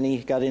heart, but then he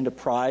got into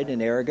pride and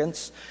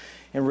arrogance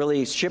and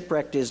really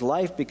shipwrecked his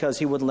life because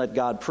he wouldn't let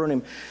God prune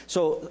him.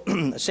 So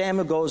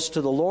Samuel goes to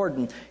the Lord,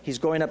 and he's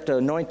going up to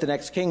anoint the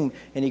next king,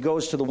 and he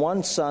goes to the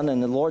one son,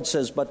 and the Lord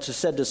says, but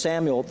said to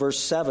Samuel, verse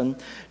 7,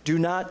 do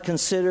not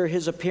consider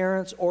his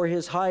appearance or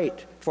his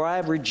height, for I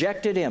have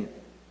rejected him.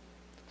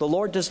 The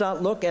Lord does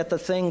not look at the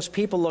things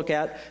people look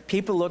at.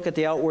 People look at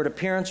the outward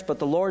appearance, but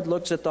the Lord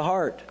looks at the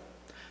heart.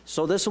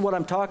 So this is what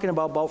I'm talking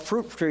about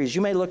fruit trees. You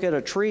may look at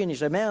a tree and you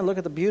say, man, look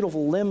at the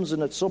beautiful limbs,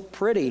 and it's so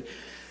pretty.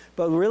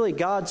 But really,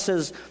 God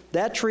says,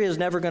 that tree is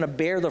never going to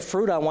bear the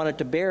fruit I want it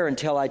to bear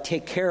until I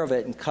take care of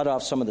it and cut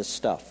off some of this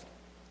stuff.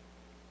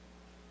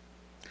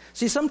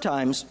 See,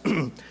 sometimes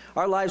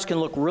our lives can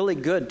look really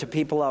good to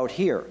people out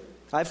here.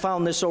 I've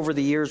found this over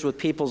the years with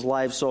people's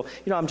lives, so,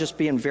 I'm just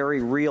being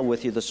very real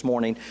with you this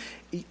morning.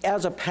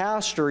 As a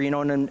pastor,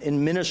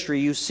 in ministry,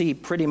 you see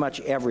pretty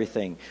much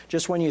everything.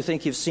 Just when you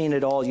think you've seen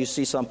it all, you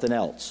see something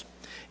else.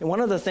 And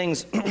one of the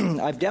things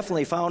I've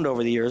definitely found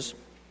over the years,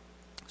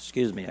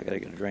 excuse me, I got to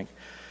get a drink.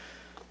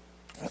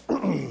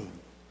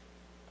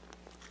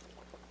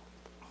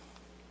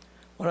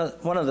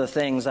 One of the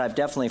things I've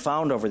definitely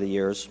found over the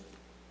years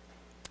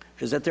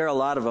is that there are a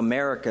lot of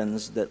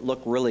Americans that look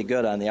really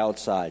good on the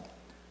outside,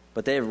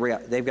 but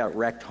they've got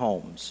wrecked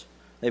homes.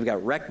 They've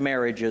got wrecked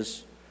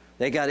marriages.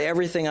 They got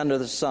everything under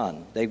the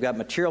sun. They've got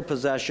material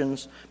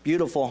possessions,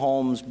 beautiful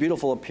homes,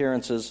 beautiful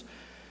appearances,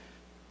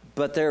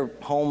 but their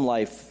home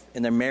life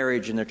and their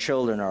marriage and their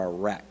children are a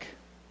wreck.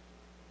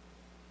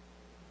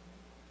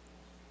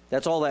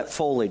 That's all that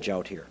foliage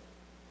out here.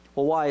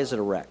 Well, why is it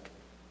a wreck?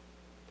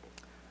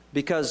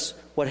 Because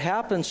what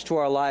happens to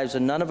our lives,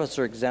 and none of us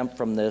are exempt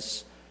from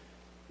this,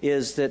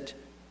 is that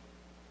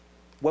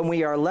when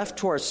we are left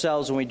to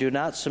ourselves and we do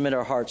not submit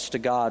our hearts to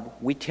God,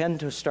 we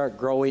tend to start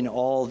growing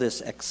all this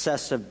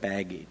excessive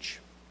baggage.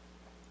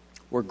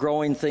 We're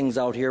growing things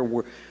out here.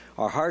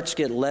 Our hearts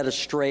get led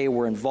astray.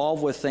 We're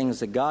involved with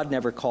things that God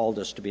never called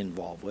us to be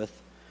involved with.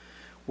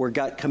 We've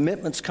got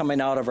commitments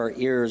coming out of our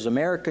ears.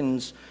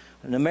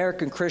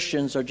 American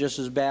Christians are just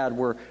as bad.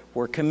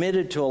 We're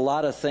committed to a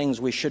lot of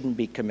things we shouldn't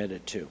be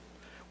committed to.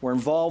 We're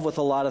involved with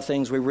a lot of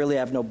things we really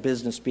have no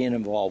business being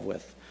involved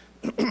with.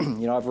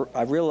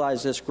 I've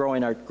realized this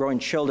growing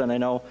children. I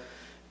know,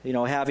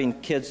 having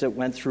kids that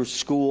went through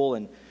school,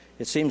 and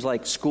it seems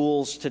like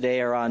schools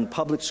today are on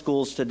public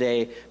schools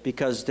today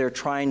because they're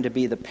trying to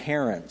be the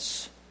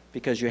parents.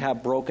 Because you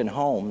have broken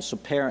homes.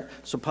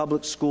 So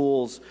public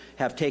schools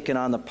have taken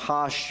on the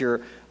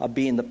posture of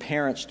being the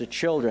parents to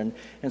children.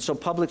 And so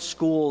public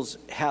schools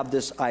have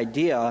this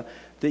idea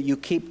that you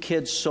keep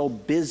kids so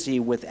busy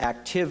with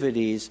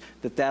activities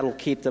that that'll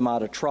keep them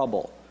out of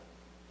trouble.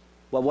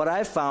 Well, what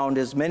I've found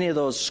is many of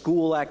those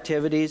school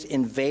activities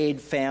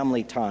invade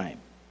family time.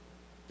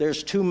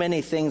 There's too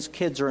many things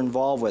kids are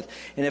involved with.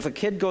 And if a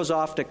kid goes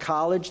off to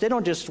college, they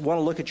don't just want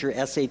to look at your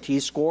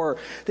SAT score.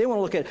 They want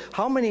to look at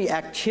how many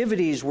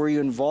activities were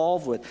you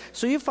involved with.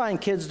 So you find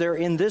kids, they're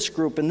in this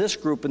group, and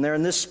they're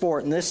in this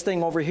sport, and this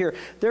thing over here.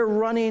 They're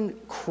running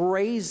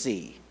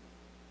crazy.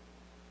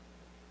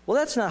 Well,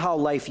 that's not how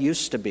life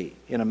used to be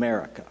in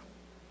America.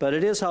 But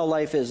it is how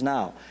life is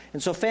now.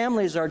 And so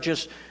families are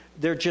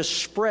they're just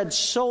spread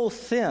so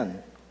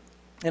thin.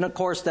 And of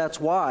course, that's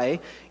why,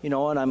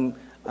 and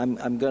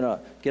I'm going to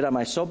get on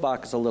my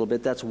soapbox a little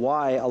bit. That's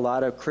why a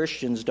lot of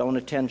Christians don't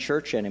attend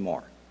church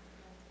anymore.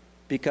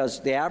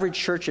 Because the average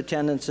church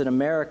attendance in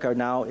America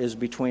now is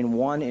between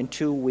 1 and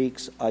 2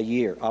 weeks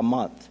a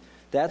month.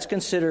 That's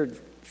considered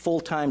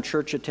full-time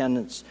church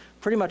attendance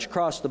pretty much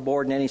across the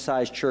board in any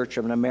size church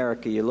in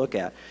America you look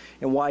at.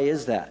 And why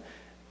is that?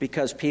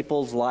 Because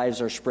people's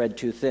lives are spread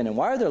too thin. And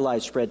why are their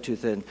lives spread too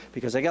thin?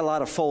 Because they got a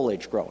lot of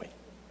foliage growing.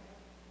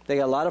 They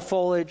got a lot of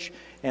foliage,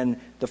 and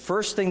the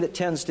first thing that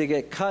tends to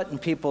get cut in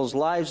people's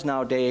lives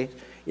nowadays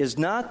is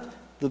not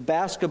the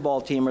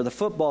basketball team or the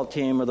football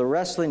team or the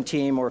wrestling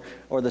team or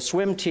the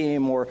swim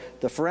team or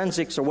the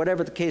forensics or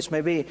whatever the case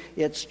may be.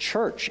 It's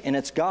church, and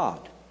it's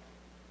God.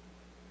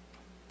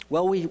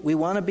 Well, we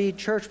want to be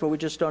church, but we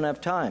just don't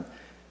have time.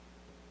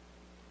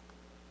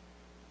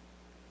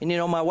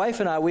 And my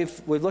wife and I,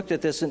 we've looked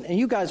at this, and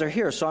you guys are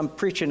here, so I'm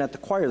preaching at the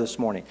choir this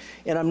morning.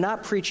 And I'm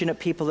not preaching at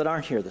people that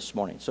aren't here this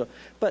morning. So,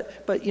 but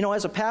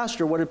as a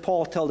pastor, what did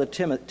Paul tell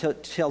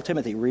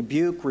Timothy?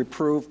 Rebuke,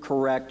 reprove,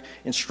 correct,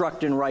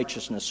 instruct in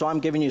righteousness. So I'm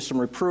giving you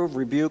some reprove,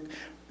 rebuke,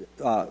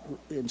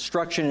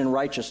 instruction in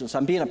righteousness.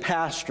 I'm being a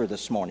pastor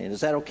this morning. Is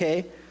that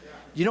okay?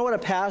 You know what a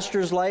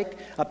pastor's like?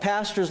 A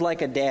pastor's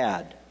like a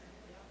dad.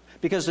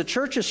 Because the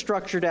church is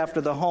structured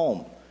after the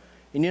home.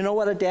 And you know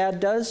what a dad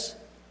does?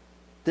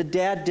 The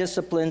dad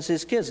disciplines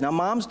his kids. Now,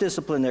 moms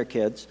discipline their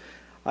kids.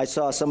 I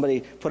saw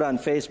somebody put on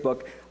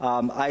Facebook,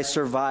 I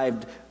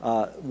survived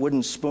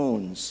wooden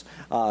spoons.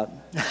 The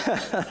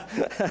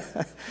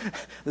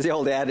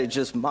old adage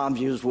is moms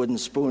use wooden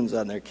spoons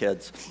on their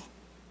kids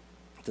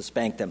to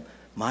spank them.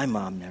 My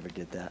mom never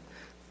did that.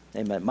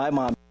 Amen. My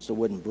mom used a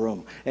wooden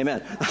broom.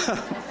 Amen.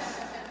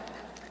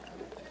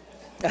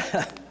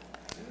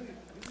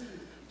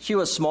 She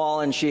was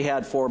small and she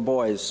had 4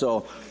 boys,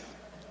 so...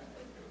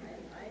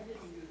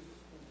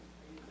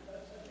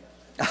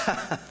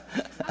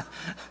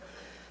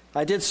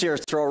 I did see her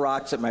throw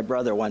rocks at my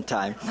brother one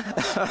time.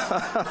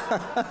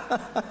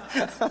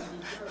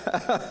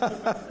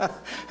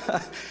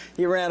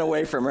 He ran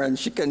away from her and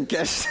she couldn't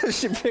catch it.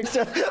 She picked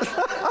her.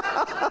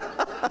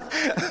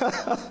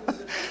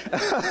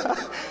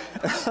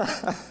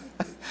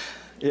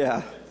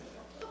 Yeah.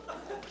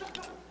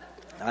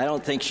 I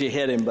don't think she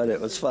hit him, but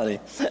it was funny.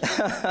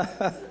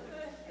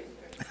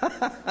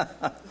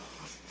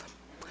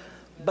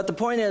 But the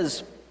point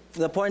is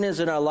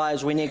in our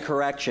lives we need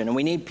correction, and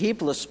we need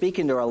people to speak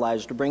into our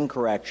lives to bring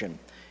correction.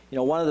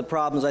 One of the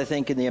problems I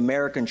think in the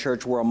American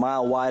church, we're a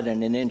mile wide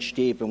and an inch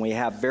deep, and we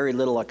have very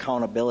little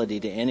accountability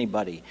to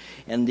anybody.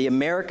 And the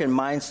American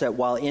mindset,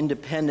 while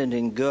independent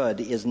and good,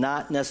 is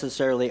not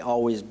necessarily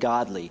always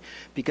godly,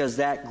 because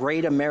that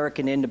great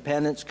American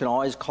independence can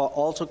always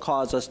also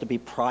cause us to be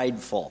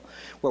prideful,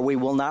 where we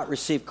will not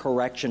receive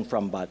correction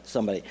from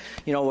somebody.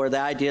 Where the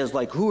idea is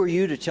like, who are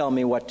you to tell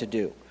me what to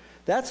do?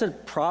 That's a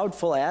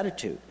proudful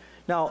attitude.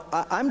 Now,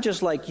 I'm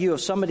just like you.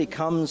 If somebody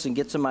comes and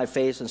gets in my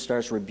face and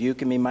starts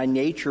rebuking me, my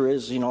nature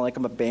is, like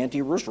I'm a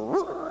banty rooster.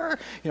 I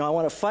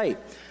want to fight.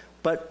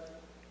 But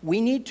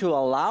we need to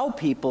allow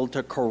people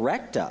to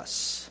correct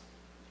us.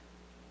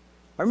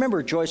 I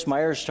remember Joyce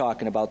Meyer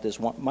talking about this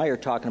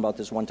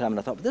one time, and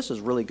I thought, this is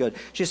really good.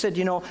 She said,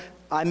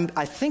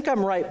 I think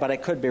I'm right, but I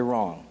could be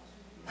wrong.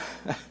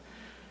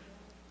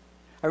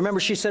 I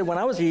remember she said, when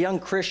I was a young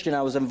Christian,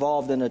 I was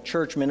involved in a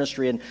church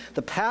ministry, and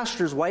the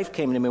pastor's wife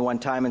came to me one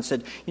time and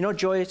said,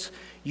 Joyce,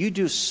 you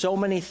do so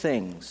many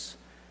things,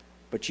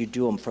 but you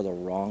do them for the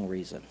wrong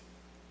reason.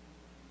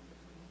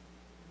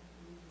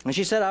 And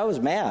she said, I was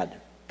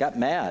mad, got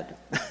mad.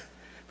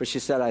 But she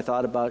said, I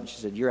thought about it, and she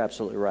said, you're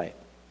absolutely right.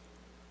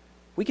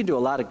 We can do a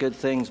lot of good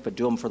things, but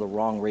do them for the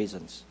wrong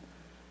reasons.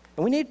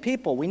 And we need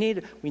people. We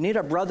need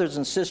our brothers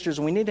and sisters,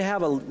 and we need to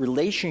have a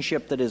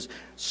relationship that is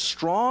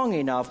strong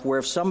enough where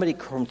if somebody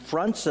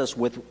confronts us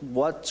with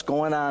what's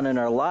going on in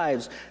our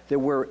lives, that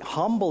we're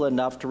humble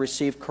enough to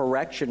receive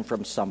correction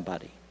from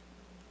somebody.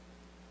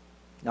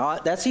 Now,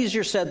 that's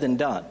easier said than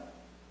done,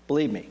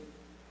 believe me.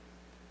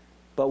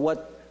 But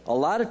what a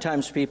lot of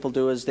times people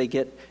do is they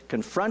get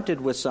confronted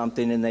with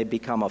something and they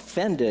become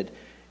offended,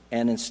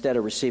 and instead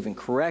of receiving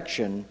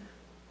correction,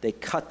 they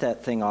cut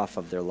that thing off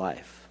of their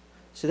life.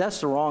 See,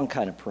 that's the wrong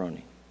kind of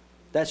pruning.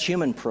 That's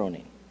human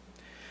pruning.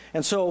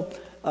 And so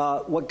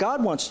what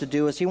God wants to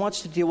do is he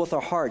wants to deal with our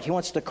heart. He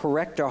wants to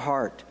correct our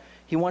heart.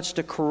 He wants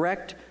to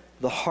correct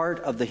the heart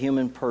of the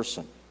human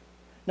person.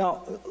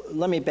 Now,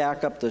 let me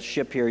back up the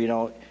ship here.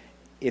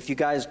 If you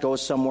guys go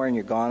somewhere and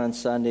you're gone on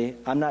Sunday,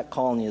 I'm not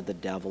calling you the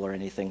devil or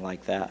anything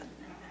like that.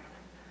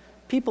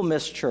 People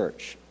miss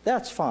church.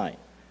 That's fine.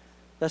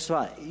 That's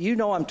fine. You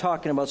know I'm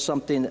talking about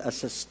something, a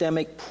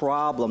systemic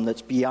problem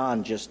that's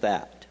beyond just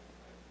that.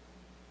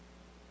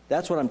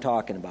 That's what I'm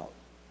talking about.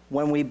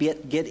 When we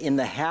get in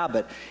the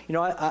habit. You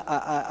know,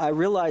 I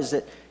realize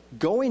that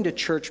going to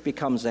church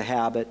becomes a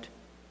habit.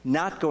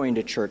 Not going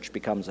to church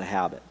becomes a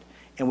habit.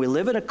 And we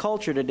live in a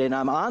culture today, and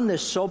I'm on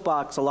this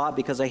soapbox a lot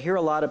because I hear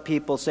a lot of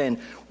people saying,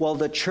 well,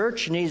 the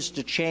church needs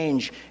to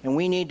change and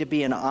we need to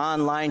be an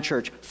online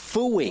church.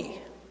 Phooey.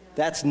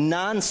 That's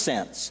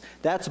nonsense.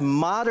 That's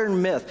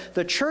modern myth.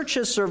 The church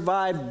has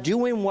survived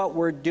doing what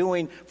we're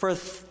doing for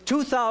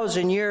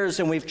 2,000 years,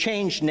 and we've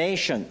changed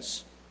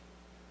nations.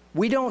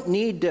 We don't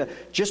need to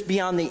just be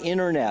on the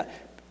internet,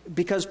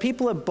 because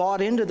people have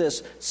bought into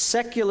this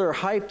secular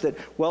hype that,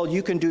 well,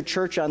 you can do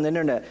church on the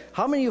internet.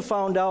 How many of you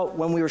found out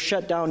when we were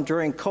shut down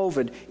during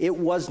COVID, it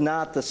was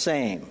not the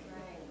same?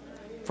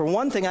 For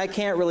one thing, I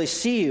can't really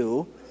see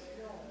you.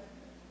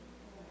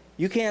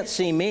 You can't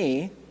see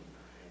me.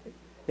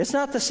 It's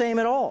not the same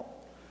at all.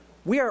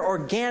 We are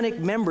organic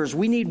members.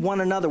 We need one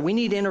another. We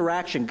need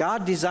interaction.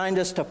 God designed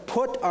us to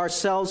put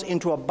ourselves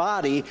into a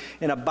body,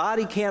 and a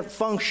body can't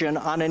function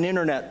on an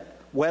internet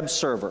web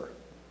server.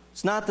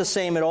 It's not the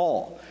same at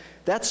all.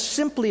 That's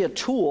simply a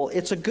tool.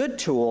 It's a good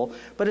tool,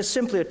 but it's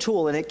simply a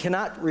tool, and it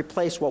cannot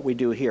replace what we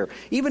do here.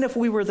 Even if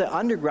we were the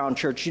underground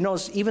church, you know,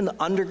 even the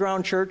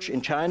underground church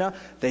in China,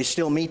 they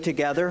still meet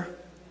together.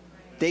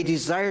 They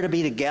desire to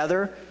be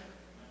together.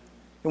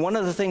 And one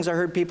of the things I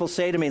heard people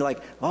say to me, like,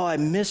 oh, I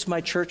miss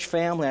my church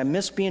family. I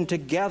miss being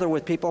together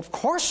with people. Of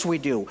course we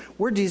do.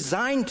 We're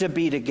designed to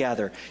be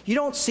together. You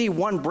don't see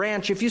one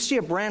branch. If you see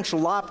a branch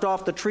lopped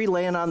off the tree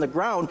laying on the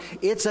ground,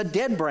 it's a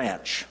dead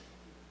branch.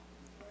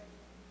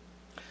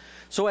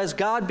 So as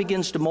God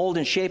begins to mold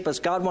and shape us,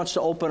 God wants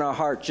to open our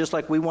hearts, just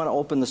like we want to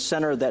open the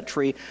center of that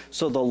tree,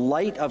 so the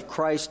light of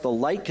Christ, the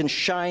light can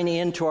shine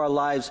into our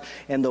lives,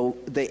 and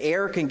the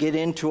air can get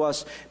into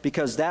us,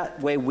 because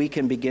that way we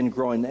can begin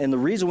growing. And the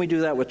reason we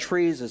do that with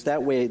trees is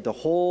that way the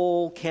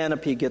whole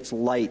canopy gets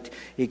light.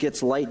 It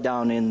gets light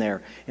down in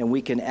there. And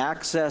we can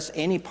access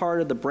any part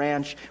of the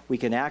branch. We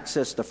can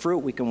access the fruit.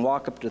 We can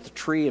walk up to the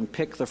tree and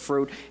pick the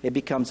fruit. It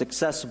becomes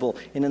accessible.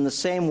 And in the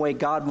same way,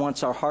 God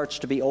wants our hearts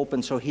to be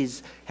open, so He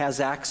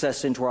has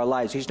access into our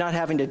lives. He's not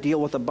having to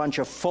deal with a bunch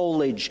of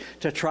foliage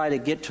to try to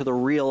get to the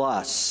real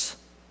us.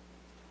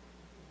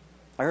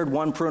 I heard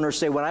one pruner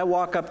say, when I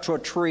walk up to a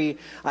tree,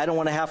 I don't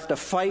want to have to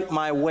fight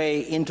my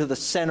way into the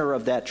center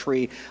of that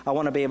tree. I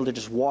want to be able to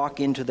just walk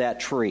into that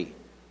tree.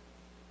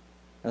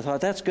 I thought,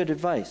 that's good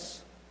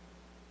advice.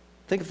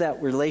 Think of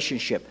that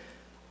relationship.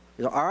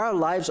 Are our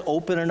lives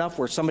open enough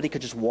where somebody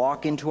could just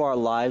walk into our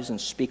lives and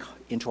speak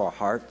into our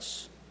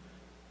hearts?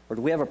 Or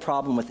do we have a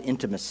problem with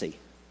intimacy?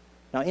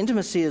 Now,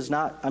 intimacy is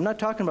not, I'm not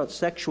talking about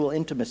sexual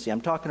intimacy. I'm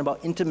talking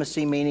about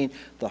intimacy meaning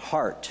the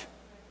heart.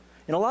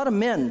 And a lot of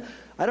men,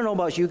 I don't know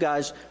about you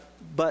guys,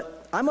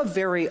 but I'm a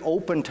very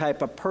open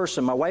type of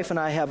person. My wife and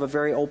I have a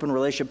very open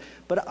relationship.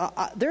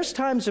 But there's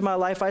times in my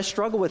life I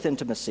struggle with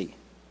intimacy.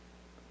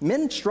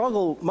 Men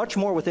struggle much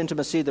more with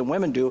intimacy than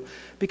women do,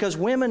 because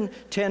women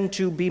tend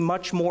to be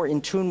much more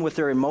in tune with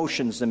their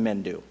emotions than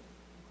men do.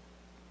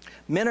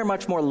 Men are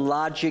much more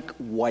logic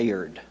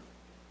wired.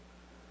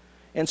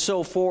 And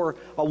so for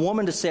a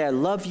woman to say, I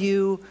love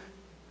you,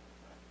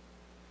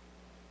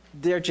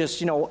 they're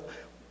just, you know,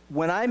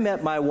 when I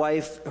met my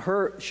wife,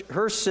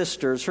 her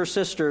sisters,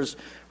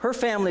 her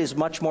family is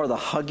much more the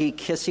huggy,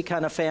 kissy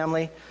kind of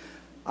family.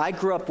 I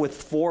grew up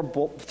with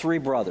three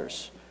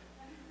brothers.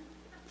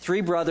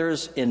 Three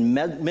brothers in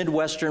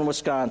Midwestern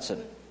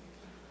Wisconsin.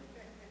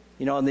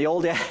 You know, in the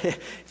old,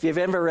 if you've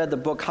ever read the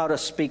book, How to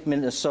Speak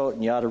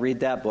Minnesotan, you ought to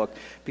read that book,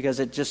 because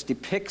it just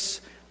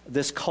depicts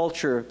this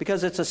culture,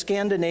 because it's a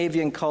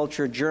Scandinavian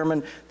culture,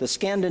 the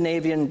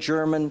Scandinavian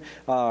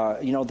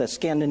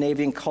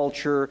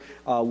culture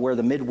where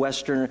the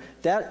Midwestern,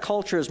 that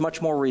culture is much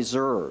more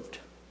reserved.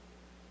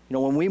 You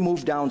know, when we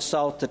moved down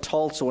south to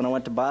Tulsa, when I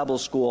went to Bible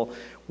school,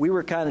 we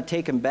were kind of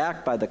taken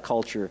back by the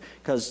culture,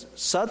 because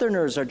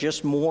Southerners are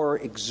just more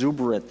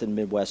exuberant than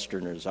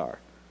Midwesterners are.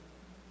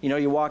 You know,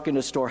 you walk into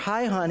a store,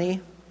 hi, honey.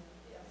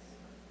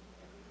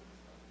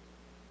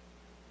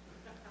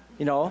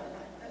 You know,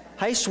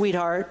 hi,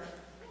 sweetheart.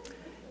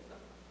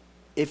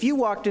 If you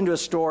walked into a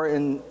store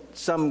and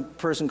some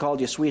person called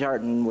you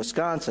sweetheart in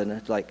Wisconsin,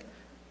 it's like,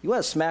 you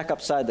want to smack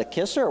upside the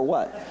kisser or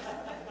what?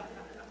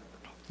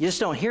 You just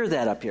don't hear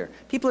that up here.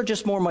 People are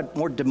just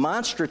more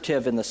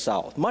demonstrative in the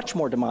South, much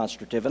more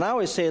demonstrative. And I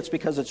always say it's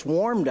because it's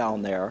warm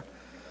down there.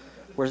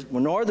 We're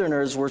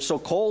Northerners, we're so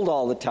cold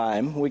all the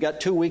time. We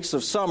got 2 weeks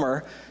of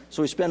summer,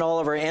 so we spend all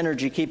of our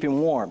energy keeping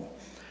warm.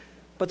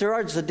 But there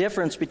is a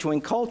difference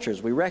between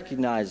cultures. We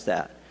recognize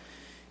that.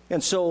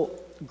 And so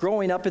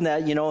growing up in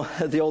that, you know,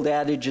 the old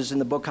adage is in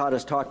the book, How to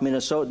Talk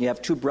Minnesotan. You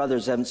have two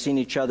brothers that haven't seen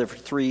each other for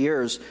 3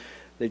 years.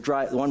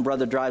 One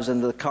brother drives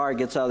into the car,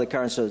 gets out of the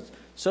car and says,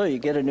 so you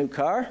get a new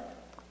car?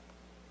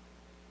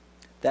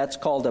 That's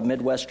called a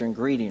Midwestern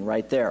greeting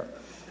right there.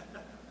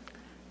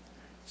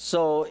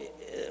 So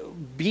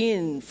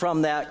being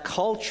from that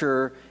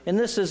culture, and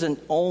this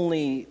isn't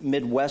only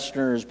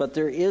Midwesterners, but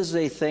there is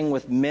a thing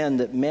with men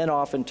that men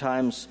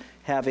oftentimes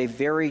have a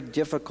very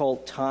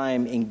difficult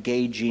time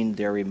engaging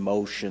their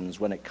emotions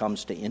when it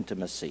comes to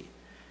intimacy.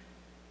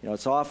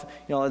 It's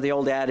the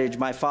old adage,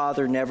 my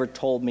father never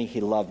told me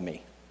he loved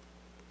me.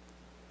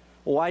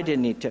 Well, why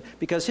didn't he?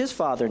 Because his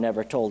father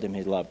never told him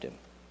he loved him.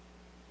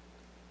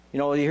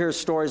 You hear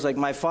stories like,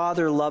 my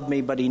father loved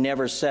me, but he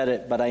never said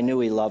it, but I knew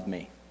he loved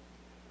me.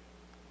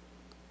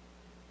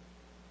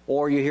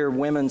 Or you hear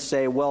women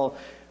say, well,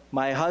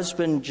 my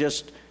husband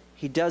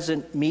he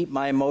doesn't meet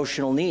my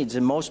emotional needs.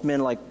 And most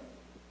men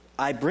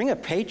I bring a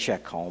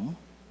paycheck home.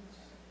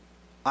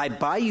 I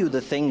buy you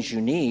the things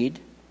you need.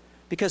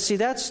 Because, see,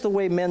 that's the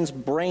way men's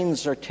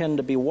brains tend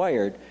to be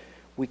wired.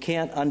 We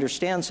can't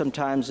understand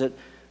sometimes that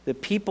the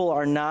people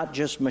are not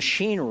just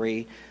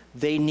machinery.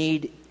 They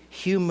need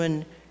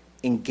human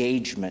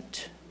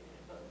engagement.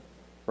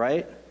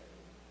 Right?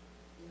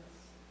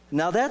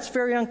 Now, that's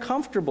very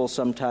uncomfortable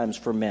sometimes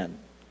for men.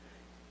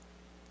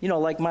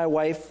 Like my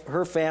wife,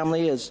 her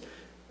family is,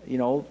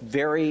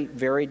 very,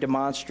 very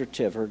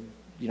demonstrative.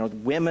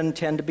 Women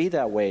tend to be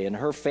that way. And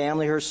her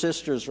family, her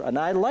sisters, and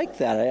I like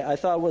that. I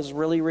thought it was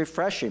really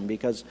refreshing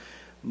because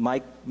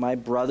my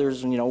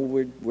brothers,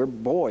 we're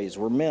boys,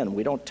 we're men.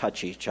 We don't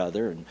touch each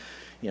other and,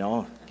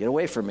 get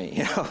away from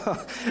me.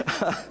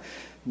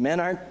 Men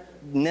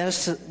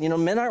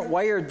aren't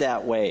wired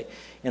that way.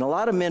 And a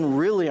lot of men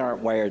really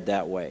aren't wired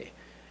that way.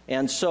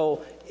 And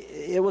so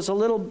it was a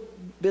little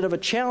bit of a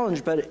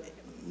challenge, but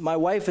my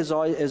wife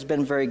has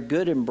been very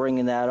good in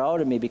bringing that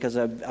out of me because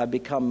I've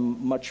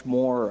become much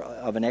more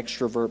of an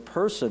extrovert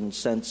person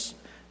since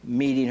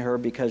meeting her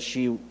because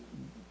she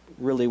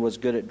really was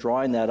good at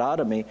drawing that out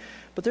of me.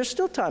 But there's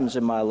still times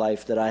in my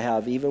life that I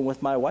have, even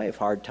with my wife,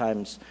 hard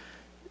times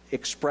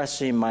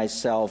expressing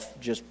myself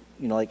just,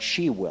 like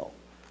she will.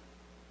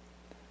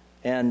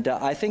 And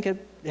I think it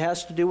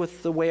has to do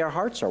with the way our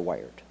hearts are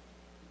wired.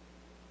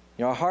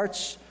 Our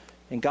hearts...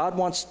 And God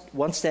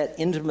wants that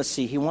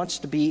intimacy. He wants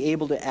to be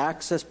able to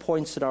access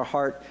points in our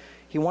heart.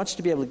 He wants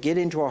to be able to get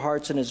into our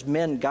hearts. And as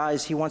men,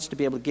 guys, He wants to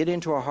be able to get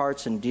into our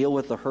hearts and deal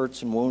with the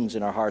hurts and wounds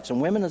in our hearts. And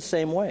women the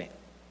same way.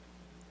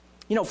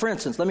 For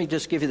instance, let me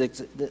just give you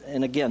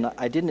and again,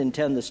 I didn't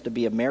intend this to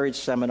be a marriage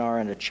seminar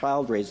and a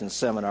child-raising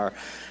seminar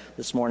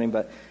this morning,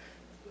 but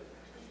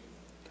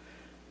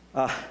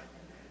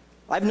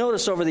I've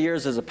noticed over the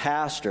years as a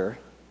pastor,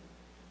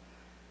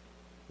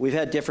 we've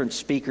had different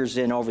speakers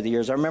in over the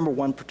years. I remember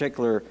one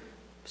particular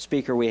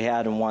speaker we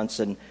had once,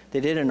 and they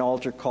did an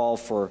altar call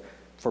for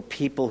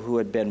people who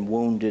had been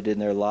wounded in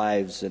their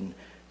lives, and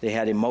they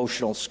had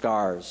emotional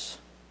scars.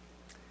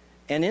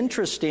 And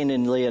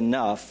interestingly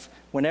enough,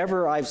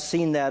 whenever I've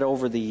seen that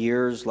over the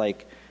years,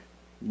 like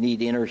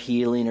need inner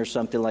healing or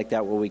something like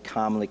that, what we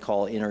commonly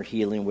call inner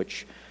healing,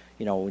 which,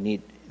 we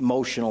need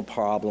emotional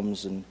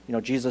problems. And,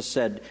 Jesus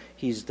said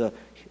He's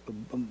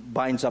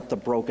binds up the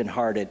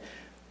brokenhearted.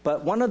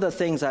 But one of the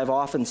things I've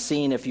often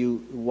seen if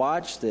you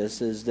watch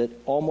this is that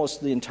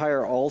almost the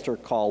entire altar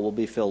call will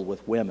be filled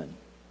with women.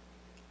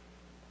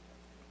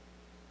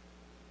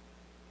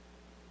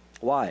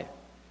 Why?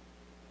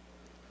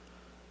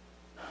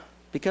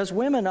 Because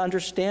women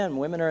understand.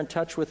 Women are in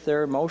touch with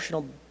their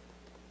emotional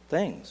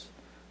things.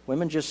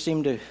 Women just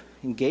seem to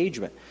engage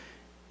with.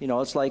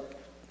 It's like,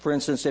 for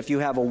instance, if you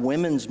have a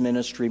women's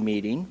ministry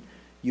meeting,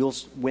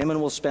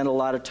 women will spend a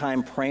lot of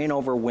time praying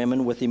over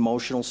women with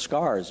emotional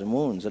scars and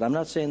wounds. And I'm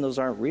not saying those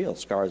aren't real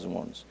scars and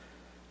wounds.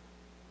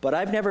 But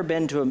I've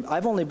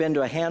only been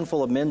to a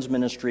handful of men's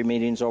ministry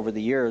meetings over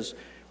the years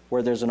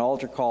where there's an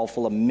altar call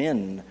full of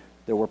men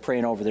that were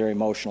praying over their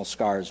emotional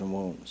scars and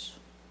wounds.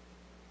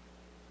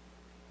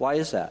 Why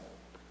is that?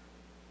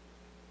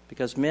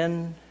 Because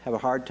men have a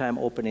hard time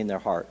opening their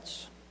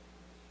hearts.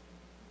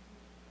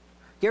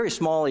 Gary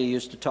Smalley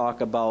used to talk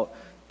about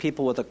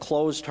people with a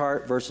closed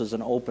heart versus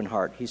an open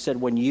heart. He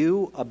said when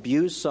you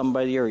abuse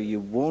somebody or you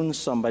wound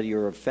somebody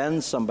or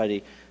offend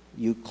somebody,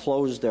 you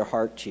close their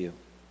heart to you.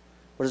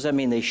 What does that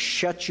mean? They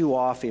shut you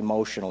off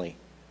emotionally.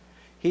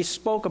 He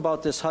spoke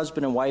about this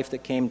husband and wife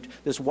that came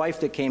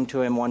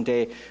to him one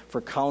day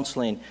for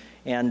counseling.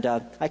 And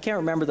I can't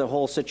remember the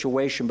whole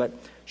situation, but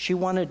he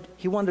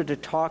wanted to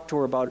talk to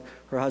her about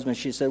her husband.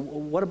 She said,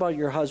 what about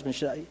your husband?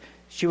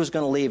 She was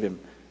going to leave him.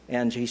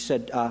 And he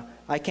said,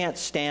 I can't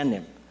stand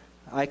him.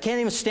 I can't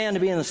even stand to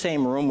be in the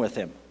same room with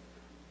him.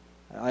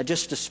 I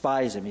just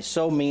despise him. He's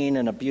so mean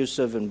and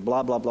abusive and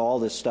blah, blah, blah, all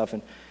this stuff.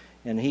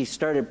 And he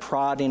started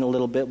prodding a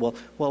little bit. Well,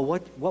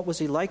 what was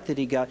he like that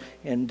he got?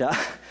 And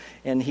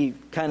he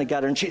kind of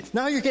got her. And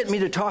now you're getting me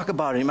to talk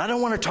about him. I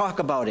don't want to talk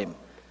about him.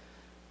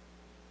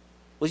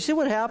 Well, you see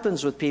what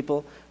happens with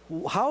people?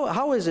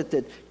 How is it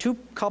that two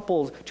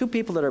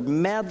people that are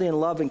madly in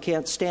love and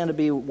can't stand to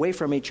be away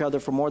from each other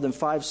for more than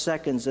 5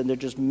 seconds, and they're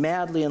just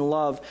madly in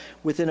love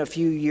within a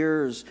few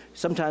years,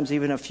 sometimes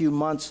even a few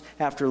months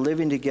after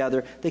living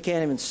together, they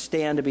can't even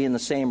stand to be in the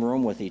same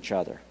room with each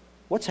other?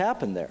 What's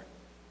happened there?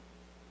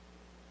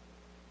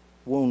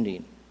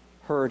 Wounding,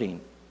 hurting,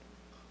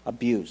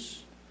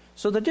 abuse.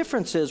 So the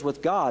difference is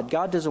with God,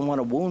 God doesn't want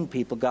to wound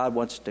people. God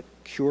wants to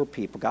cure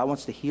people. God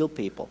wants to heal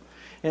people.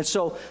 And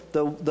so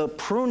the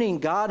pruning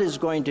God is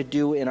going to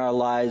do in our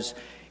lives,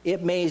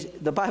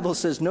 the Bible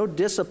says, no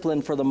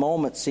discipline for the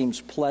moment seems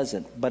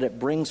pleasant, but it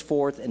brings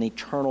forth an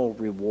eternal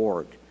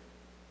reward.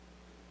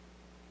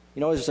 You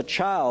know, as a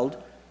child,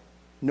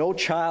 no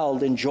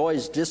child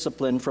enjoys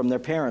discipline from their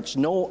parents.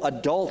 No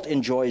adult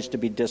enjoys to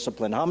be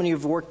disciplined. How many of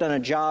you have worked on a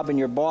job and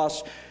your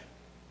boss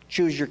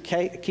chews your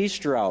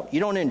keister out? You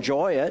don't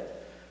enjoy it.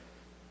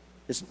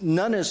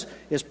 None is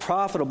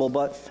profitable,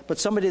 but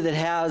somebody that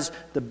has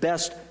the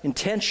best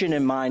intention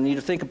in mind. You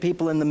think of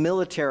people in the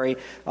military.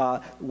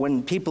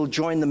 When people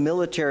join the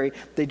military,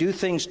 they do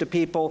things to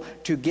people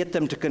to get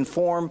them to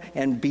conform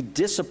and be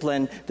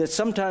disciplined that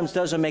sometimes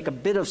doesn't make a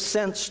bit of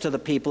sense to the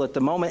people at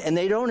the moment, and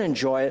they don't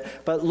enjoy it.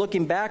 But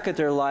looking back at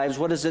their lives,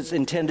 what is it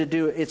intended to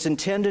do? It's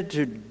intended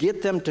to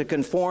get them to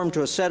conform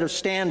to a set of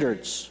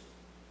standards,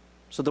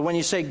 so that when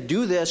you say,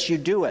 do this, you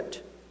do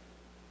it.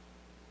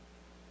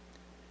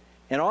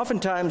 And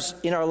oftentimes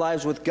in our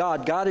lives with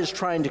God, God is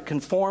trying to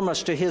conform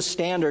us to His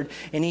standard,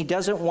 and He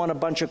doesn't want a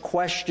bunch of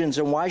questions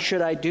and why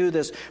should I do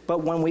this?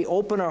 But when we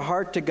open our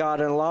heart to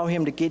God and allow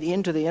Him to get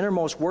into the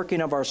innermost working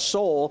of our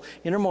soul,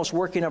 innermost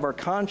working of our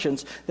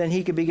conscience, then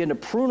He can begin to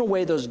prune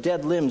away those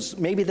dead limbs.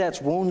 Maybe that's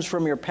wounds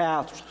from your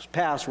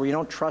past where you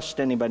don't trust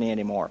anybody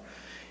anymore.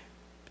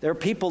 There are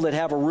people that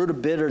have a root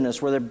of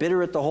bitterness where they're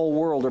bitter at the whole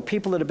world, or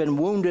people that have been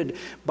wounded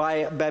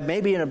by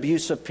maybe an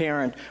abusive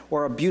parent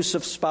or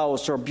abusive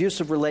spouse or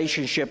abusive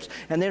relationships,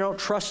 and they don't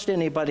trust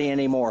anybody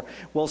anymore.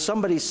 Well,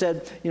 somebody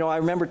said, I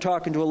remember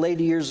talking to a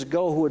lady years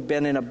ago who had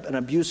been in an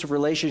abusive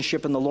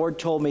relationship, and the Lord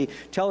told me,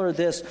 tell her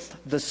this,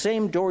 the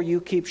same door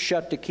you keep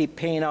shut to keep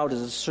pain out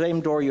is the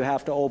same door you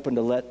have to open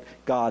to let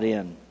God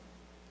in.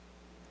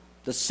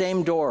 The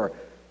same door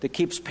that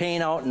keeps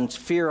pain out and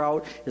fear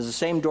out is the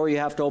same door you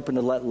have to open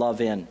to let love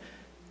in.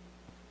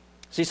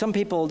 See, some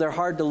people, they're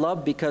hard to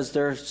love because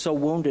they're so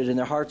wounded and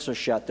their hearts are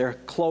shut. They're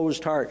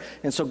closed heart.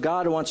 And so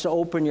God wants to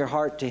open your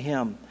heart to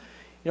Him.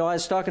 I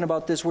was talking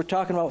about this. We're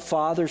talking about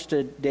Father's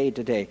Day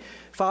today.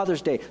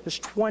 Father's Day.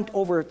 There's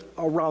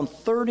around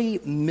 30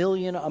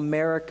 million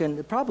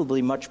American,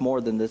 probably much more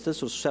than this.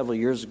 This was several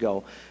years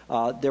ago.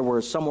 There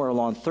were somewhere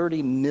along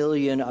 30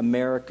 million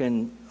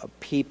American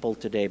people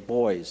today,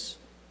 boys.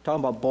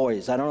 Talking about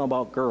boys, I don't know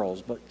about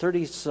girls, but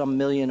 30-some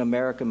million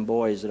American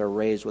boys that are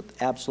raised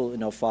with absolutely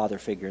no father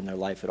figure in their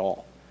life at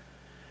all.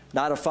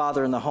 Not a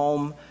father in the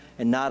home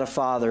and not a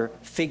father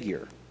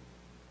figure.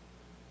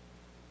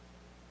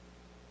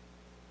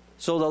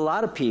 So a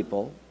lot of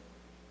people,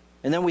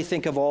 and then we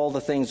think of all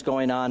the things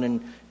going on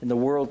in the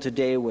world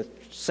today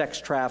with sex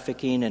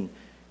trafficking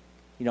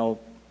and,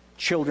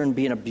 children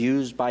being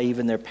abused by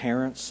even their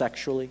parents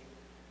sexually.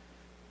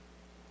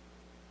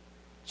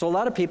 So a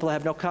lot of people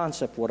have no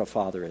concept of what a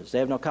father is. They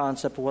have no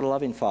concept of what a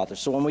loving father is.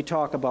 So when we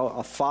talk about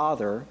a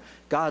father,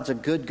 God's a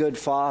good, good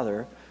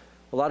father,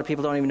 a lot of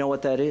people don't even know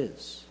what that is.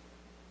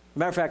 As a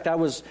matter of fact, I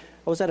was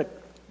at a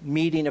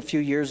meeting a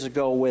few years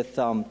ago with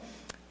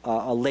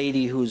a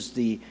lady who's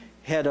the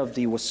head of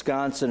the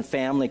Wisconsin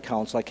Family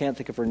Council. I can't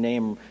think of her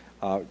name.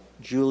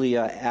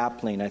 Julia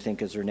Appling, I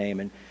think is her name.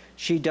 And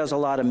she does a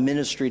lot of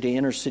ministry to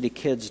inner city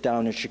kids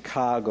down in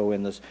Chicago,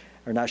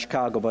 or not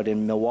Chicago, but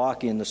in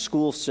Milwaukee, in the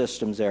school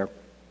systems there.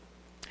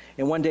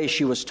 And one day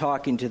she was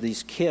talking to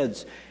these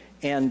kids,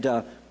 and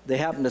they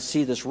happened to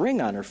see this ring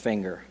on her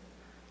finger.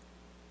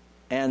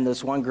 And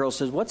this one girl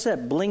says, "What's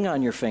that bling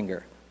on your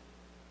finger?"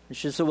 And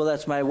she said, "Well,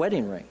 that's my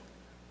wedding ring."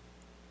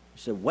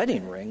 She said,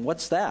 "Wedding ring?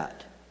 What's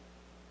that?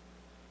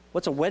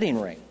 What's a wedding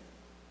ring?"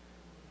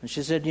 And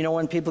she said,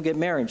 "When people get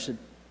married." She said,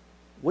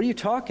 "What are you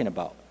talking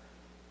about?"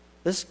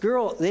 This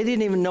girl, they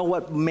didn't even know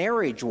what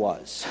marriage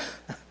was.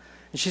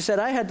 And she said,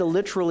 "I had to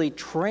literally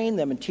train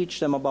them and teach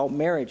them about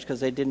marriage because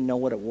they didn't know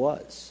what it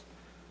was."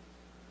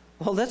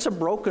 Well, that's a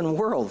broken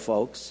world,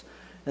 folks.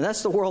 And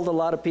that's the world a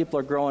lot of people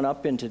are growing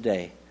up in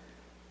today.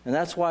 And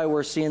that's why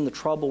we're seeing the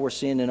trouble we're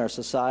seeing in our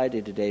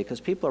society today, because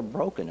people are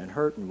broken and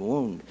hurt and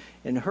wounded.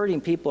 And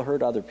hurting people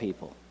hurt other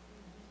people.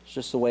 It's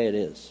just the way it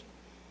is.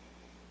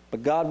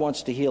 But God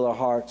wants to heal our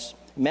hearts.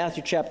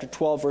 Matthew chapter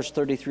 12, verse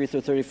 33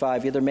 through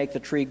 35, either make the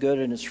tree good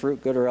and its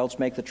fruit good, or else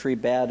make the tree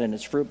bad and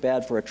its fruit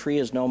bad, for a tree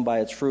is known by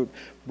its fruit.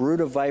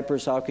 Brood of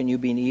vipers, how can you,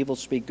 being evil,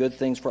 speak good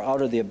things? For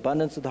out of the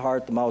abundance of the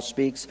heart the mouth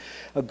speaks.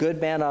 A good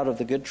man out of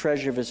the good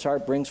treasure of his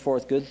heart brings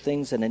forth good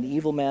things, and an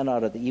evil man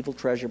out of the evil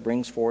treasure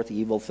brings forth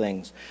evil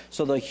things.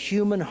 So the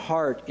human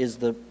heart is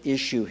the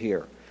issue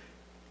here.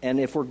 And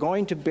if we're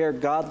going to bear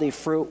godly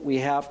fruit, we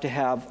have to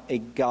have a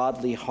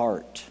godly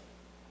heart.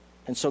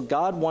 And so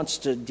God wants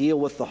to deal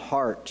with the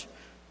heart.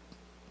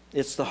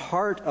 It's the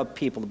heart of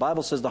people. The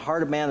Bible says the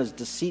heart of man is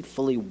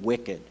deceitfully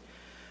wicked.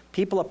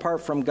 People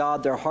apart from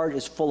God, their heart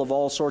is full of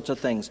all sorts of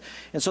things.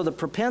 And so the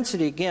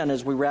propensity, again,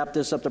 as we wrap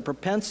this up, the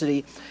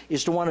propensity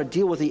is to want to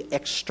deal with the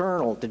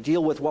external, to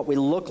deal with what we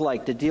look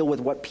like, to deal with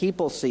what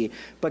people see.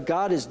 But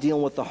God is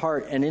dealing with the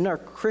heart. And in our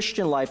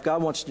Christian life,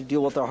 God wants to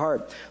deal with our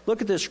heart.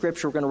 Look at this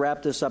scripture. We're going to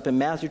wrap this up in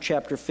Matthew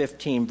chapter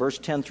 15, verse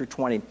 10 through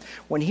 20.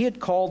 When he had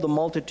called the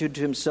multitude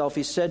to himself,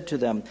 he said to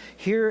them,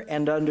 "Hear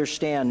and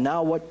understand.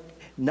 Not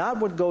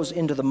what goes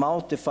into the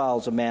mouth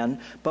defiles a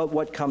man, but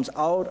what comes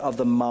out of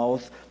the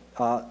mouth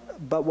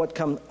not what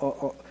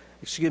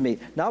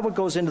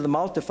goes into the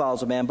mouth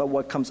defiles a man, but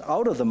what comes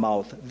out of the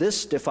mouth,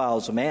 this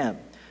defiles a man."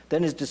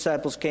 Then his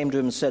disciples came to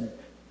him and said,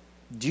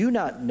 Do you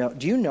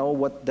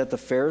know that the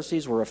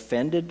Pharisees were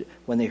offended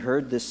when they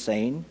heard this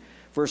saying?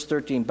 Verse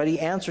 13, but he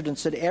answered and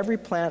said, every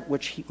plant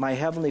which my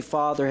heavenly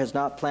Father has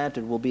not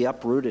planted will be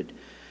uprooted.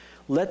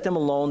 Let them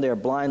alone, they are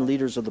blind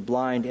leaders of the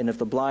blind, and if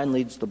the blind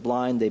leads the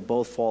blind, they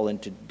both fall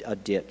into a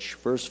ditch.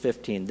 Verse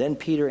 15, then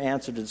Peter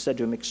answered and said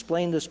to him,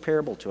 explain this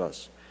parable to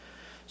us.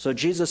 So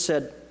Jesus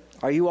said,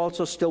 are you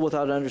also still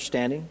without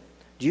understanding?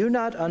 Do you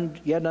not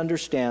yet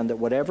understand that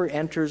whatever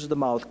enters the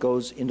mouth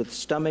goes into the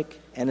stomach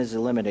and is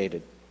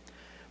eliminated?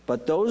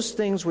 But those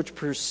things which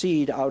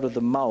proceed out of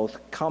the mouth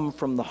come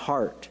from the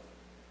heart,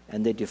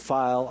 and they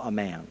defile a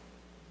man.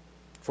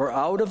 For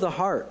out of the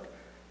heart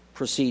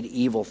proceed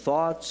evil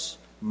thoughts,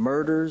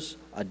 murders,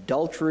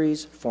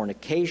 adulteries,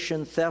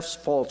 fornication, thefts,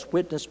 false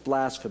witness,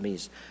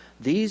 blasphemies.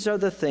 These are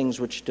the things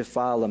which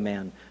defile a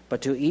man,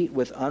 but to eat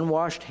with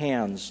unwashed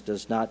hands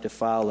does not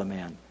defile a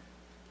man.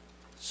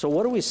 So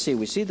what do we see?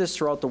 We see this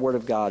throughout the Word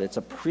of God. It's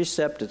a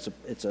precept,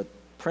 it's a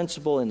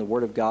principle in the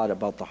Word of God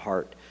about the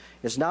heart.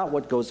 It's not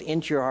what goes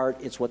into your heart,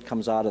 it's what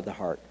comes out of the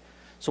heart.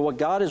 So what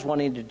God is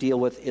wanting to deal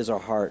with is our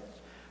heart.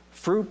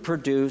 Fruit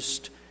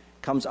produced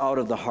comes out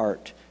of the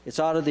heart. It's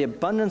out of the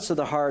abundance of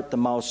the heart the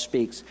mouth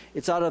speaks.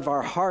 It's out of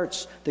our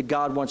hearts that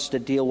God wants to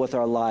deal with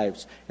our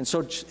lives. And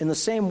so in the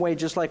same way,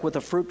 just like with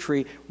a fruit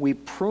tree, we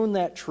prune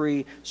that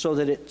tree so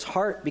that its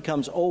heart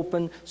becomes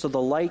open, so the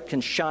light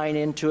can shine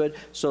into it,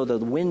 so the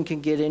wind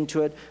can get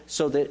into it,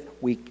 so that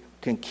we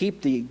can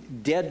keep the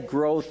dead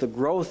growth, the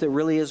growth that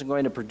really isn't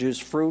going to produce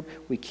fruit.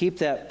 We keep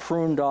that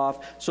pruned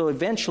off. So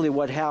eventually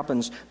what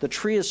happens, the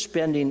tree is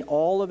spending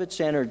all of its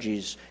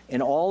energies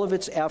and all of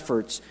its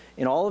efforts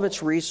and all of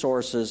its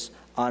resources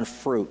on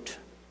fruit.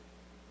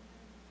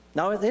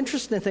 Now, the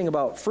interesting thing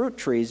about fruit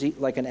trees,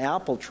 like an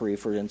apple tree,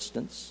 for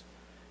instance,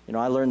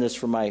 I learned this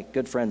from my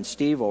good friend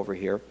Steve over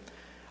here.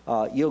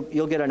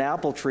 You'll get an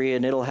apple tree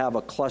and it'll have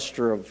a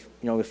cluster of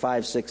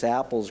 5, 6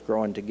 apples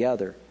growing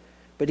together.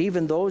 But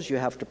even those you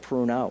have to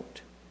prune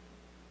out.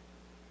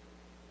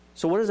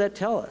 So what does that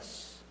tell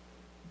us?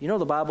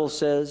 The Bible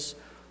says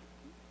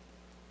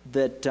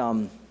that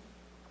do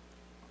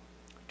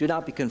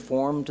not be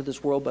conformed to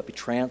this world, but be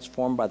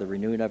transformed by the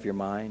renewing of your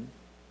mind,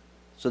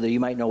 so that you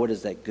might know what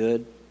is that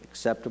good,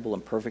 acceptable,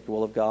 and perfect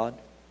will of God.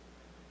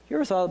 You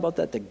ever thought about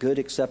that, the good,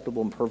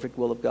 acceptable, and perfect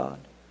will of God?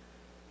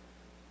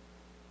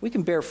 We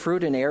can bear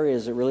fruit in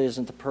areas that really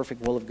isn't the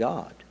perfect will of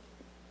God.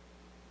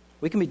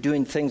 We can be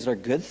doing things that are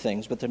good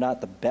things, but they're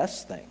not the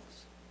best things.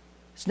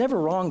 It's never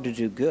wrong to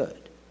do good.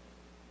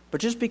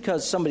 But just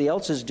because somebody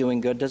else is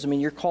doing good doesn't mean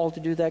you're called to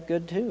do that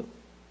good too.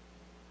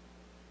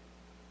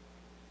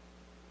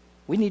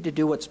 We need to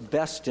do what's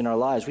best in our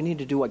lives. We need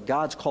to do what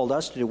God's called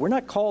us to do. We're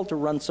not called to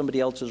run somebody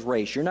else's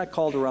race. You're not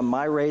called to run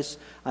my race.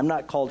 I'm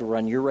not called to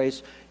run your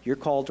race. You're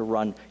called to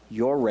run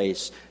your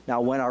race.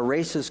 Now, when our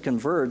races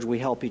converge, we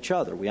help each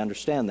other. We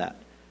understand that.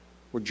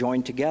 We're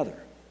joined together.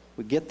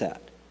 We get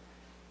that.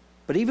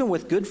 But even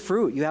with good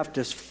fruit, you have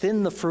to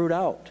thin the fruit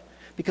out.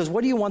 Because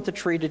what do you want the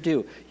tree to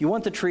do? You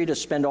want the tree to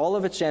spend all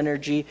of its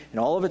energy and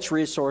all of its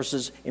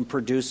resources in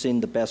producing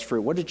the best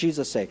fruit. What did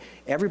Jesus say?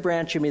 Every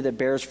branch of me that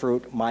bears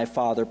fruit, my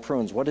Father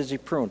prunes. What does he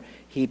prune?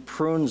 He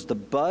prunes the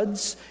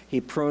buds,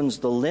 he prunes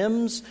the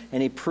limbs,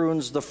 and he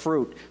prunes the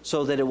fruit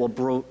so that it will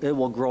grow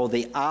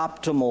the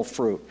optimal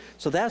fruit.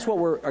 So that's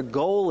what our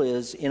goal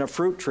is in a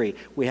fruit tree.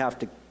 We have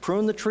to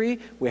prune the tree,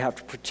 we have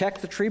to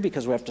protect the tree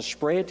because we have to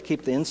spray it to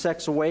keep the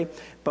insects away,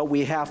 but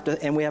we have to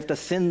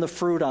thin the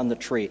fruit on the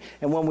tree.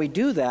 And when we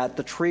do that,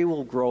 the tree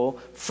will grow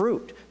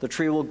fruit. The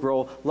tree will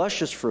grow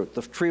luscious fruit.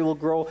 The tree will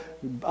grow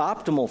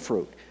optimal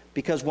fruit.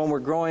 Because when we're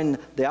growing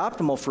the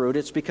optimal fruit,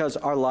 it's because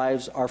our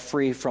lives are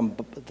free from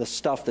the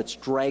stuff that's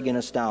dragging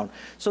us down.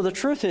 So the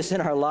truth is,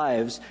 in our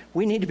lives,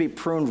 we need to be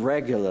pruned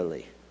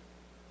regularly.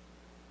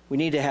 We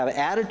need to have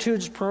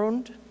attitudes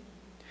pruned.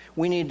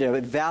 We need to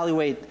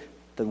evaluate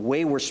the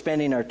way we're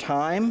spending our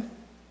time.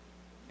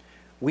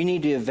 We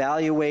need to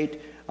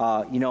evaluate,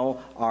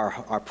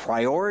 our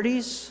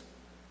priorities.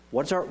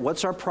 What's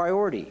our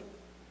priority?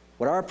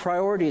 What are our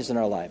priorities in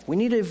our life? We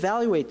need to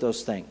evaluate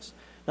those things.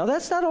 Now,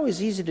 that's not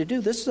always easy to do.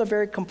 This is a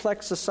very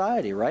complex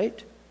society,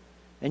 right?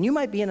 And you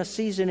might be in a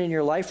season in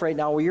your life right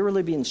now where you're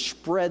really being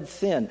spread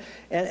thin.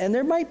 And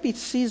there might be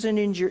there's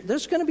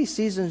going to be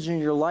seasons in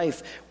your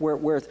life where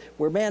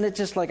man, it's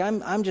just like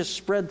I'm just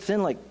spread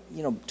thin, like,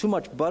 too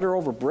much butter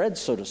over bread,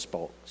 so to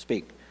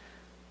speak.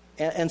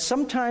 And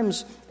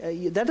sometimes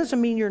that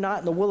doesn't mean you're not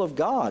in the will of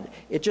God.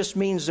 It just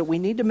means that we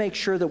need to make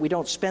sure that we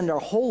don't spend our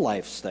whole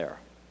lives there.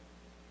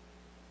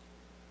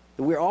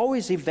 That we're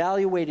always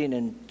evaluating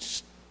and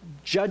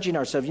judging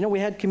ourselves. We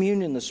had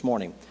communion this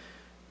morning.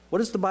 What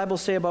does the Bible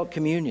say about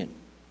communion?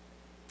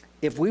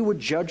 If we would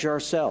judge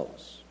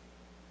ourselves,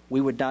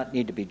 we would not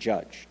need to be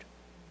judged.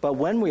 But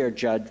when we are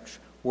judged,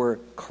 we're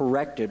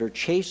corrected or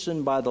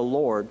chastened by the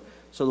Lord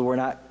so that we're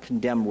not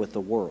condemned with the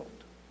world.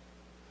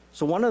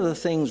 So one of the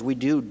things we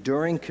do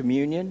during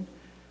communion,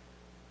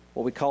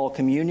 what we call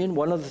communion,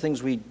 one of the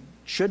things we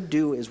should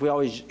do is we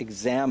always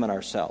examine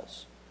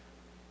ourselves,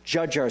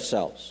 judge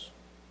ourselves.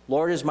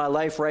 Lord, is my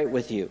life right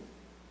with you?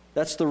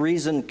 That's the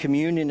reason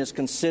communion is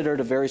considered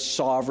a very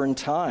sovereign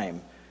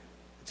time.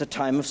 It's a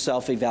time of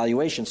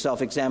self-evaluation,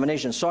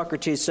 self-examination.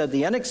 Socrates said,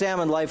 the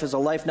unexamined life is a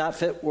life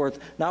not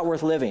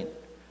worth living.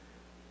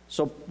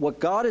 So what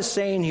God is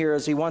saying here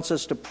is he wants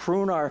us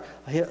to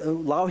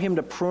allow him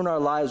to prune our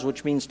lives,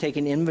 which means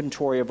taking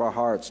inventory of our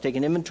hearts,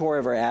 taking inventory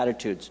of our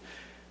attitudes.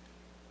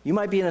 You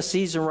might be in a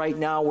season right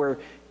now where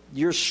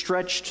you're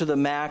stretched to the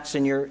max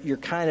and you're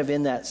kind of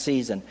in that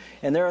season.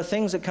 And there are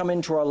things that come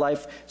into our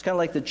life. It's kind of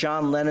like the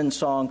John Lennon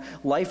song,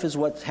 life is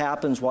what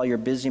happens while you're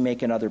busy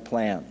making other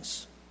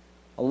plans.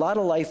 A lot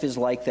of life is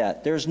like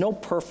that. There's no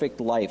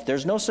perfect life.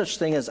 There's no such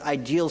thing as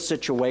ideal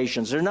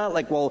situations. They're not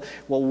like, well,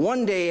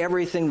 one day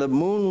everything, the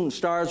moon and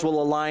stars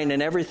will align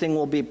and everything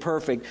will be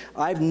perfect.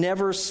 I've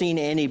never seen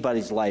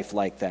anybody's life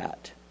like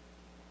that.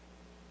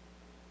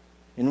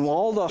 And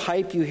all the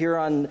hype you hear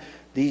on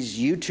these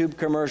YouTube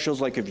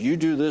commercials, like if you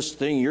do this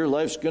thing, your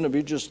life's going to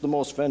be just the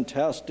most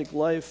fantastic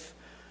life.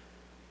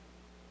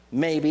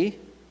 Maybe.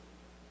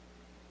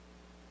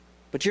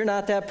 But you're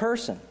not that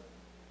person.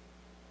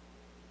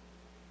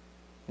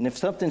 And if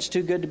something's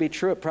too good to be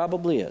true, it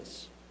probably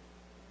is.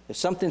 If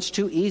something's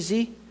too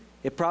easy,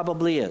 it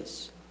probably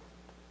is.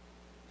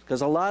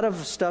 Because a lot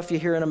of stuff you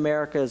hear in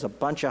America is a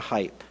bunch of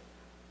hype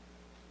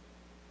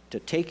to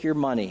take your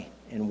money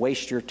and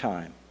waste your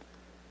time.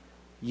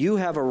 You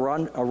have a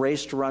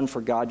race to run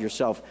for God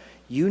yourself.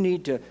 We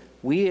need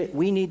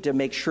to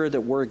make sure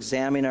that we're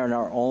examining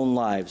our own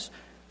lives.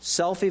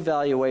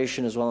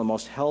 Self-evaluation is one of the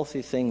most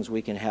healthy things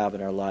we can have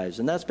in our lives.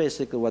 And that's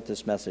basically what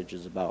this message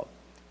is about.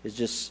 It's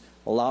just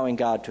allowing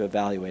God to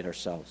evaluate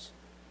ourselves.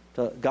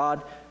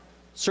 God,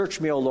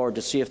 search me, O Lord,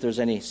 to see if there's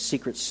any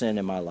secret sin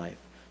in my life.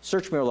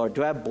 Search me, O Lord.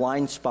 Do I have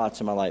blind spots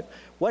in my life?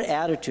 What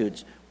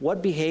attitudes,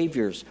 what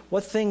behaviors,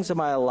 what things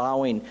am I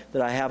allowing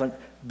that I haven't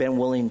been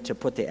willing to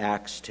put the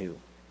axe to?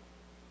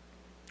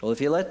 Well, if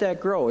you let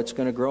that grow, it's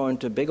going to grow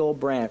into a big old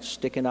branch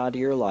sticking out of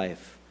your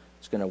life.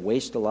 It's going to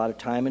waste a lot of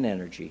time and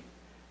energy.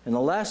 And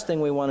the last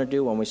thing we want to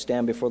do when we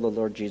stand before the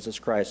Lord Jesus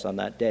Christ on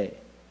that day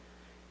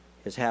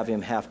is have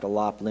him have to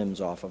lop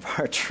limbs off of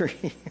our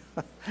tree.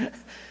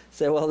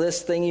 Say, well,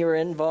 this thing you were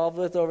involved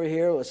with over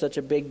here was such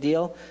a big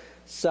deal.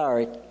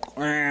 Sorry.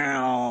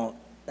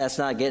 That's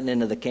not getting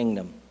into the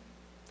kingdom.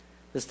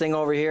 This thing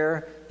over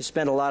here, you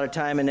spend a lot of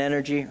time and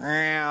energy.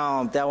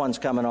 That one's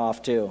coming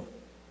off too.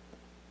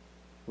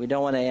 We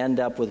don't want to end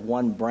up with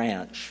one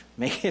branch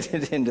making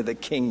it into the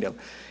kingdom.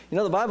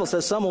 The Bible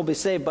says some will be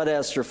saved, but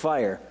as through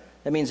fire.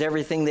 That means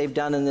everything they've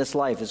done in this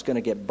life is going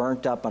to get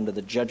burnt up under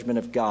the judgment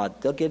of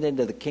God. They'll get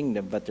into the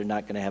kingdom, but they're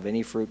not going to have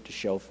any fruit to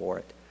show for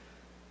it.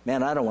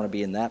 Man, I don't want to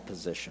be in that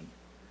position.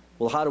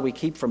 Well, how do we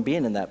keep from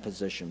being in that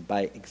position?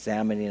 By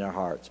examining our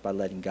hearts, by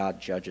letting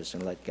God judge us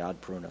and let God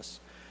prune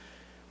us.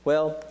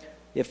 Well,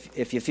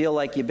 if you feel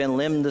like you've been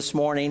limbed this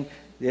morning,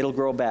 it'll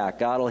grow back.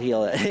 God will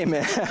heal it.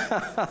 Amen.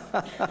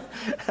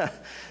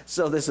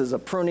 So this is a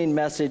pruning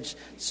message.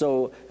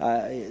 So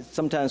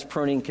sometimes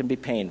pruning can be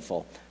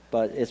painful.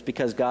 But it's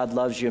because God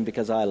loves you and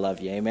because I love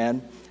you.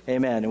 Amen?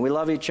 Amen. And we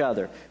love each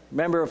other.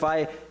 Remember,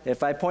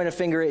 if I point a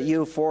finger at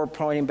you, 4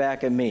 pointing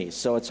back at me.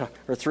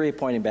 Or 3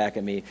 pointing back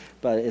at me.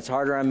 But it's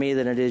harder on me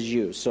than it is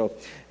you. So,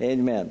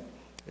 amen.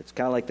 It's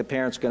kind of like the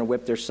parents going to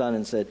whip their son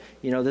and said,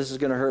 this is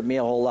going to hurt me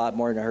a whole lot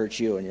more than it hurts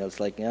you. And it's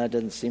like, it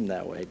doesn't seem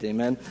that way.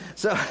 Amen?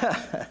 So,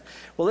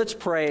 well, let's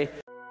pray.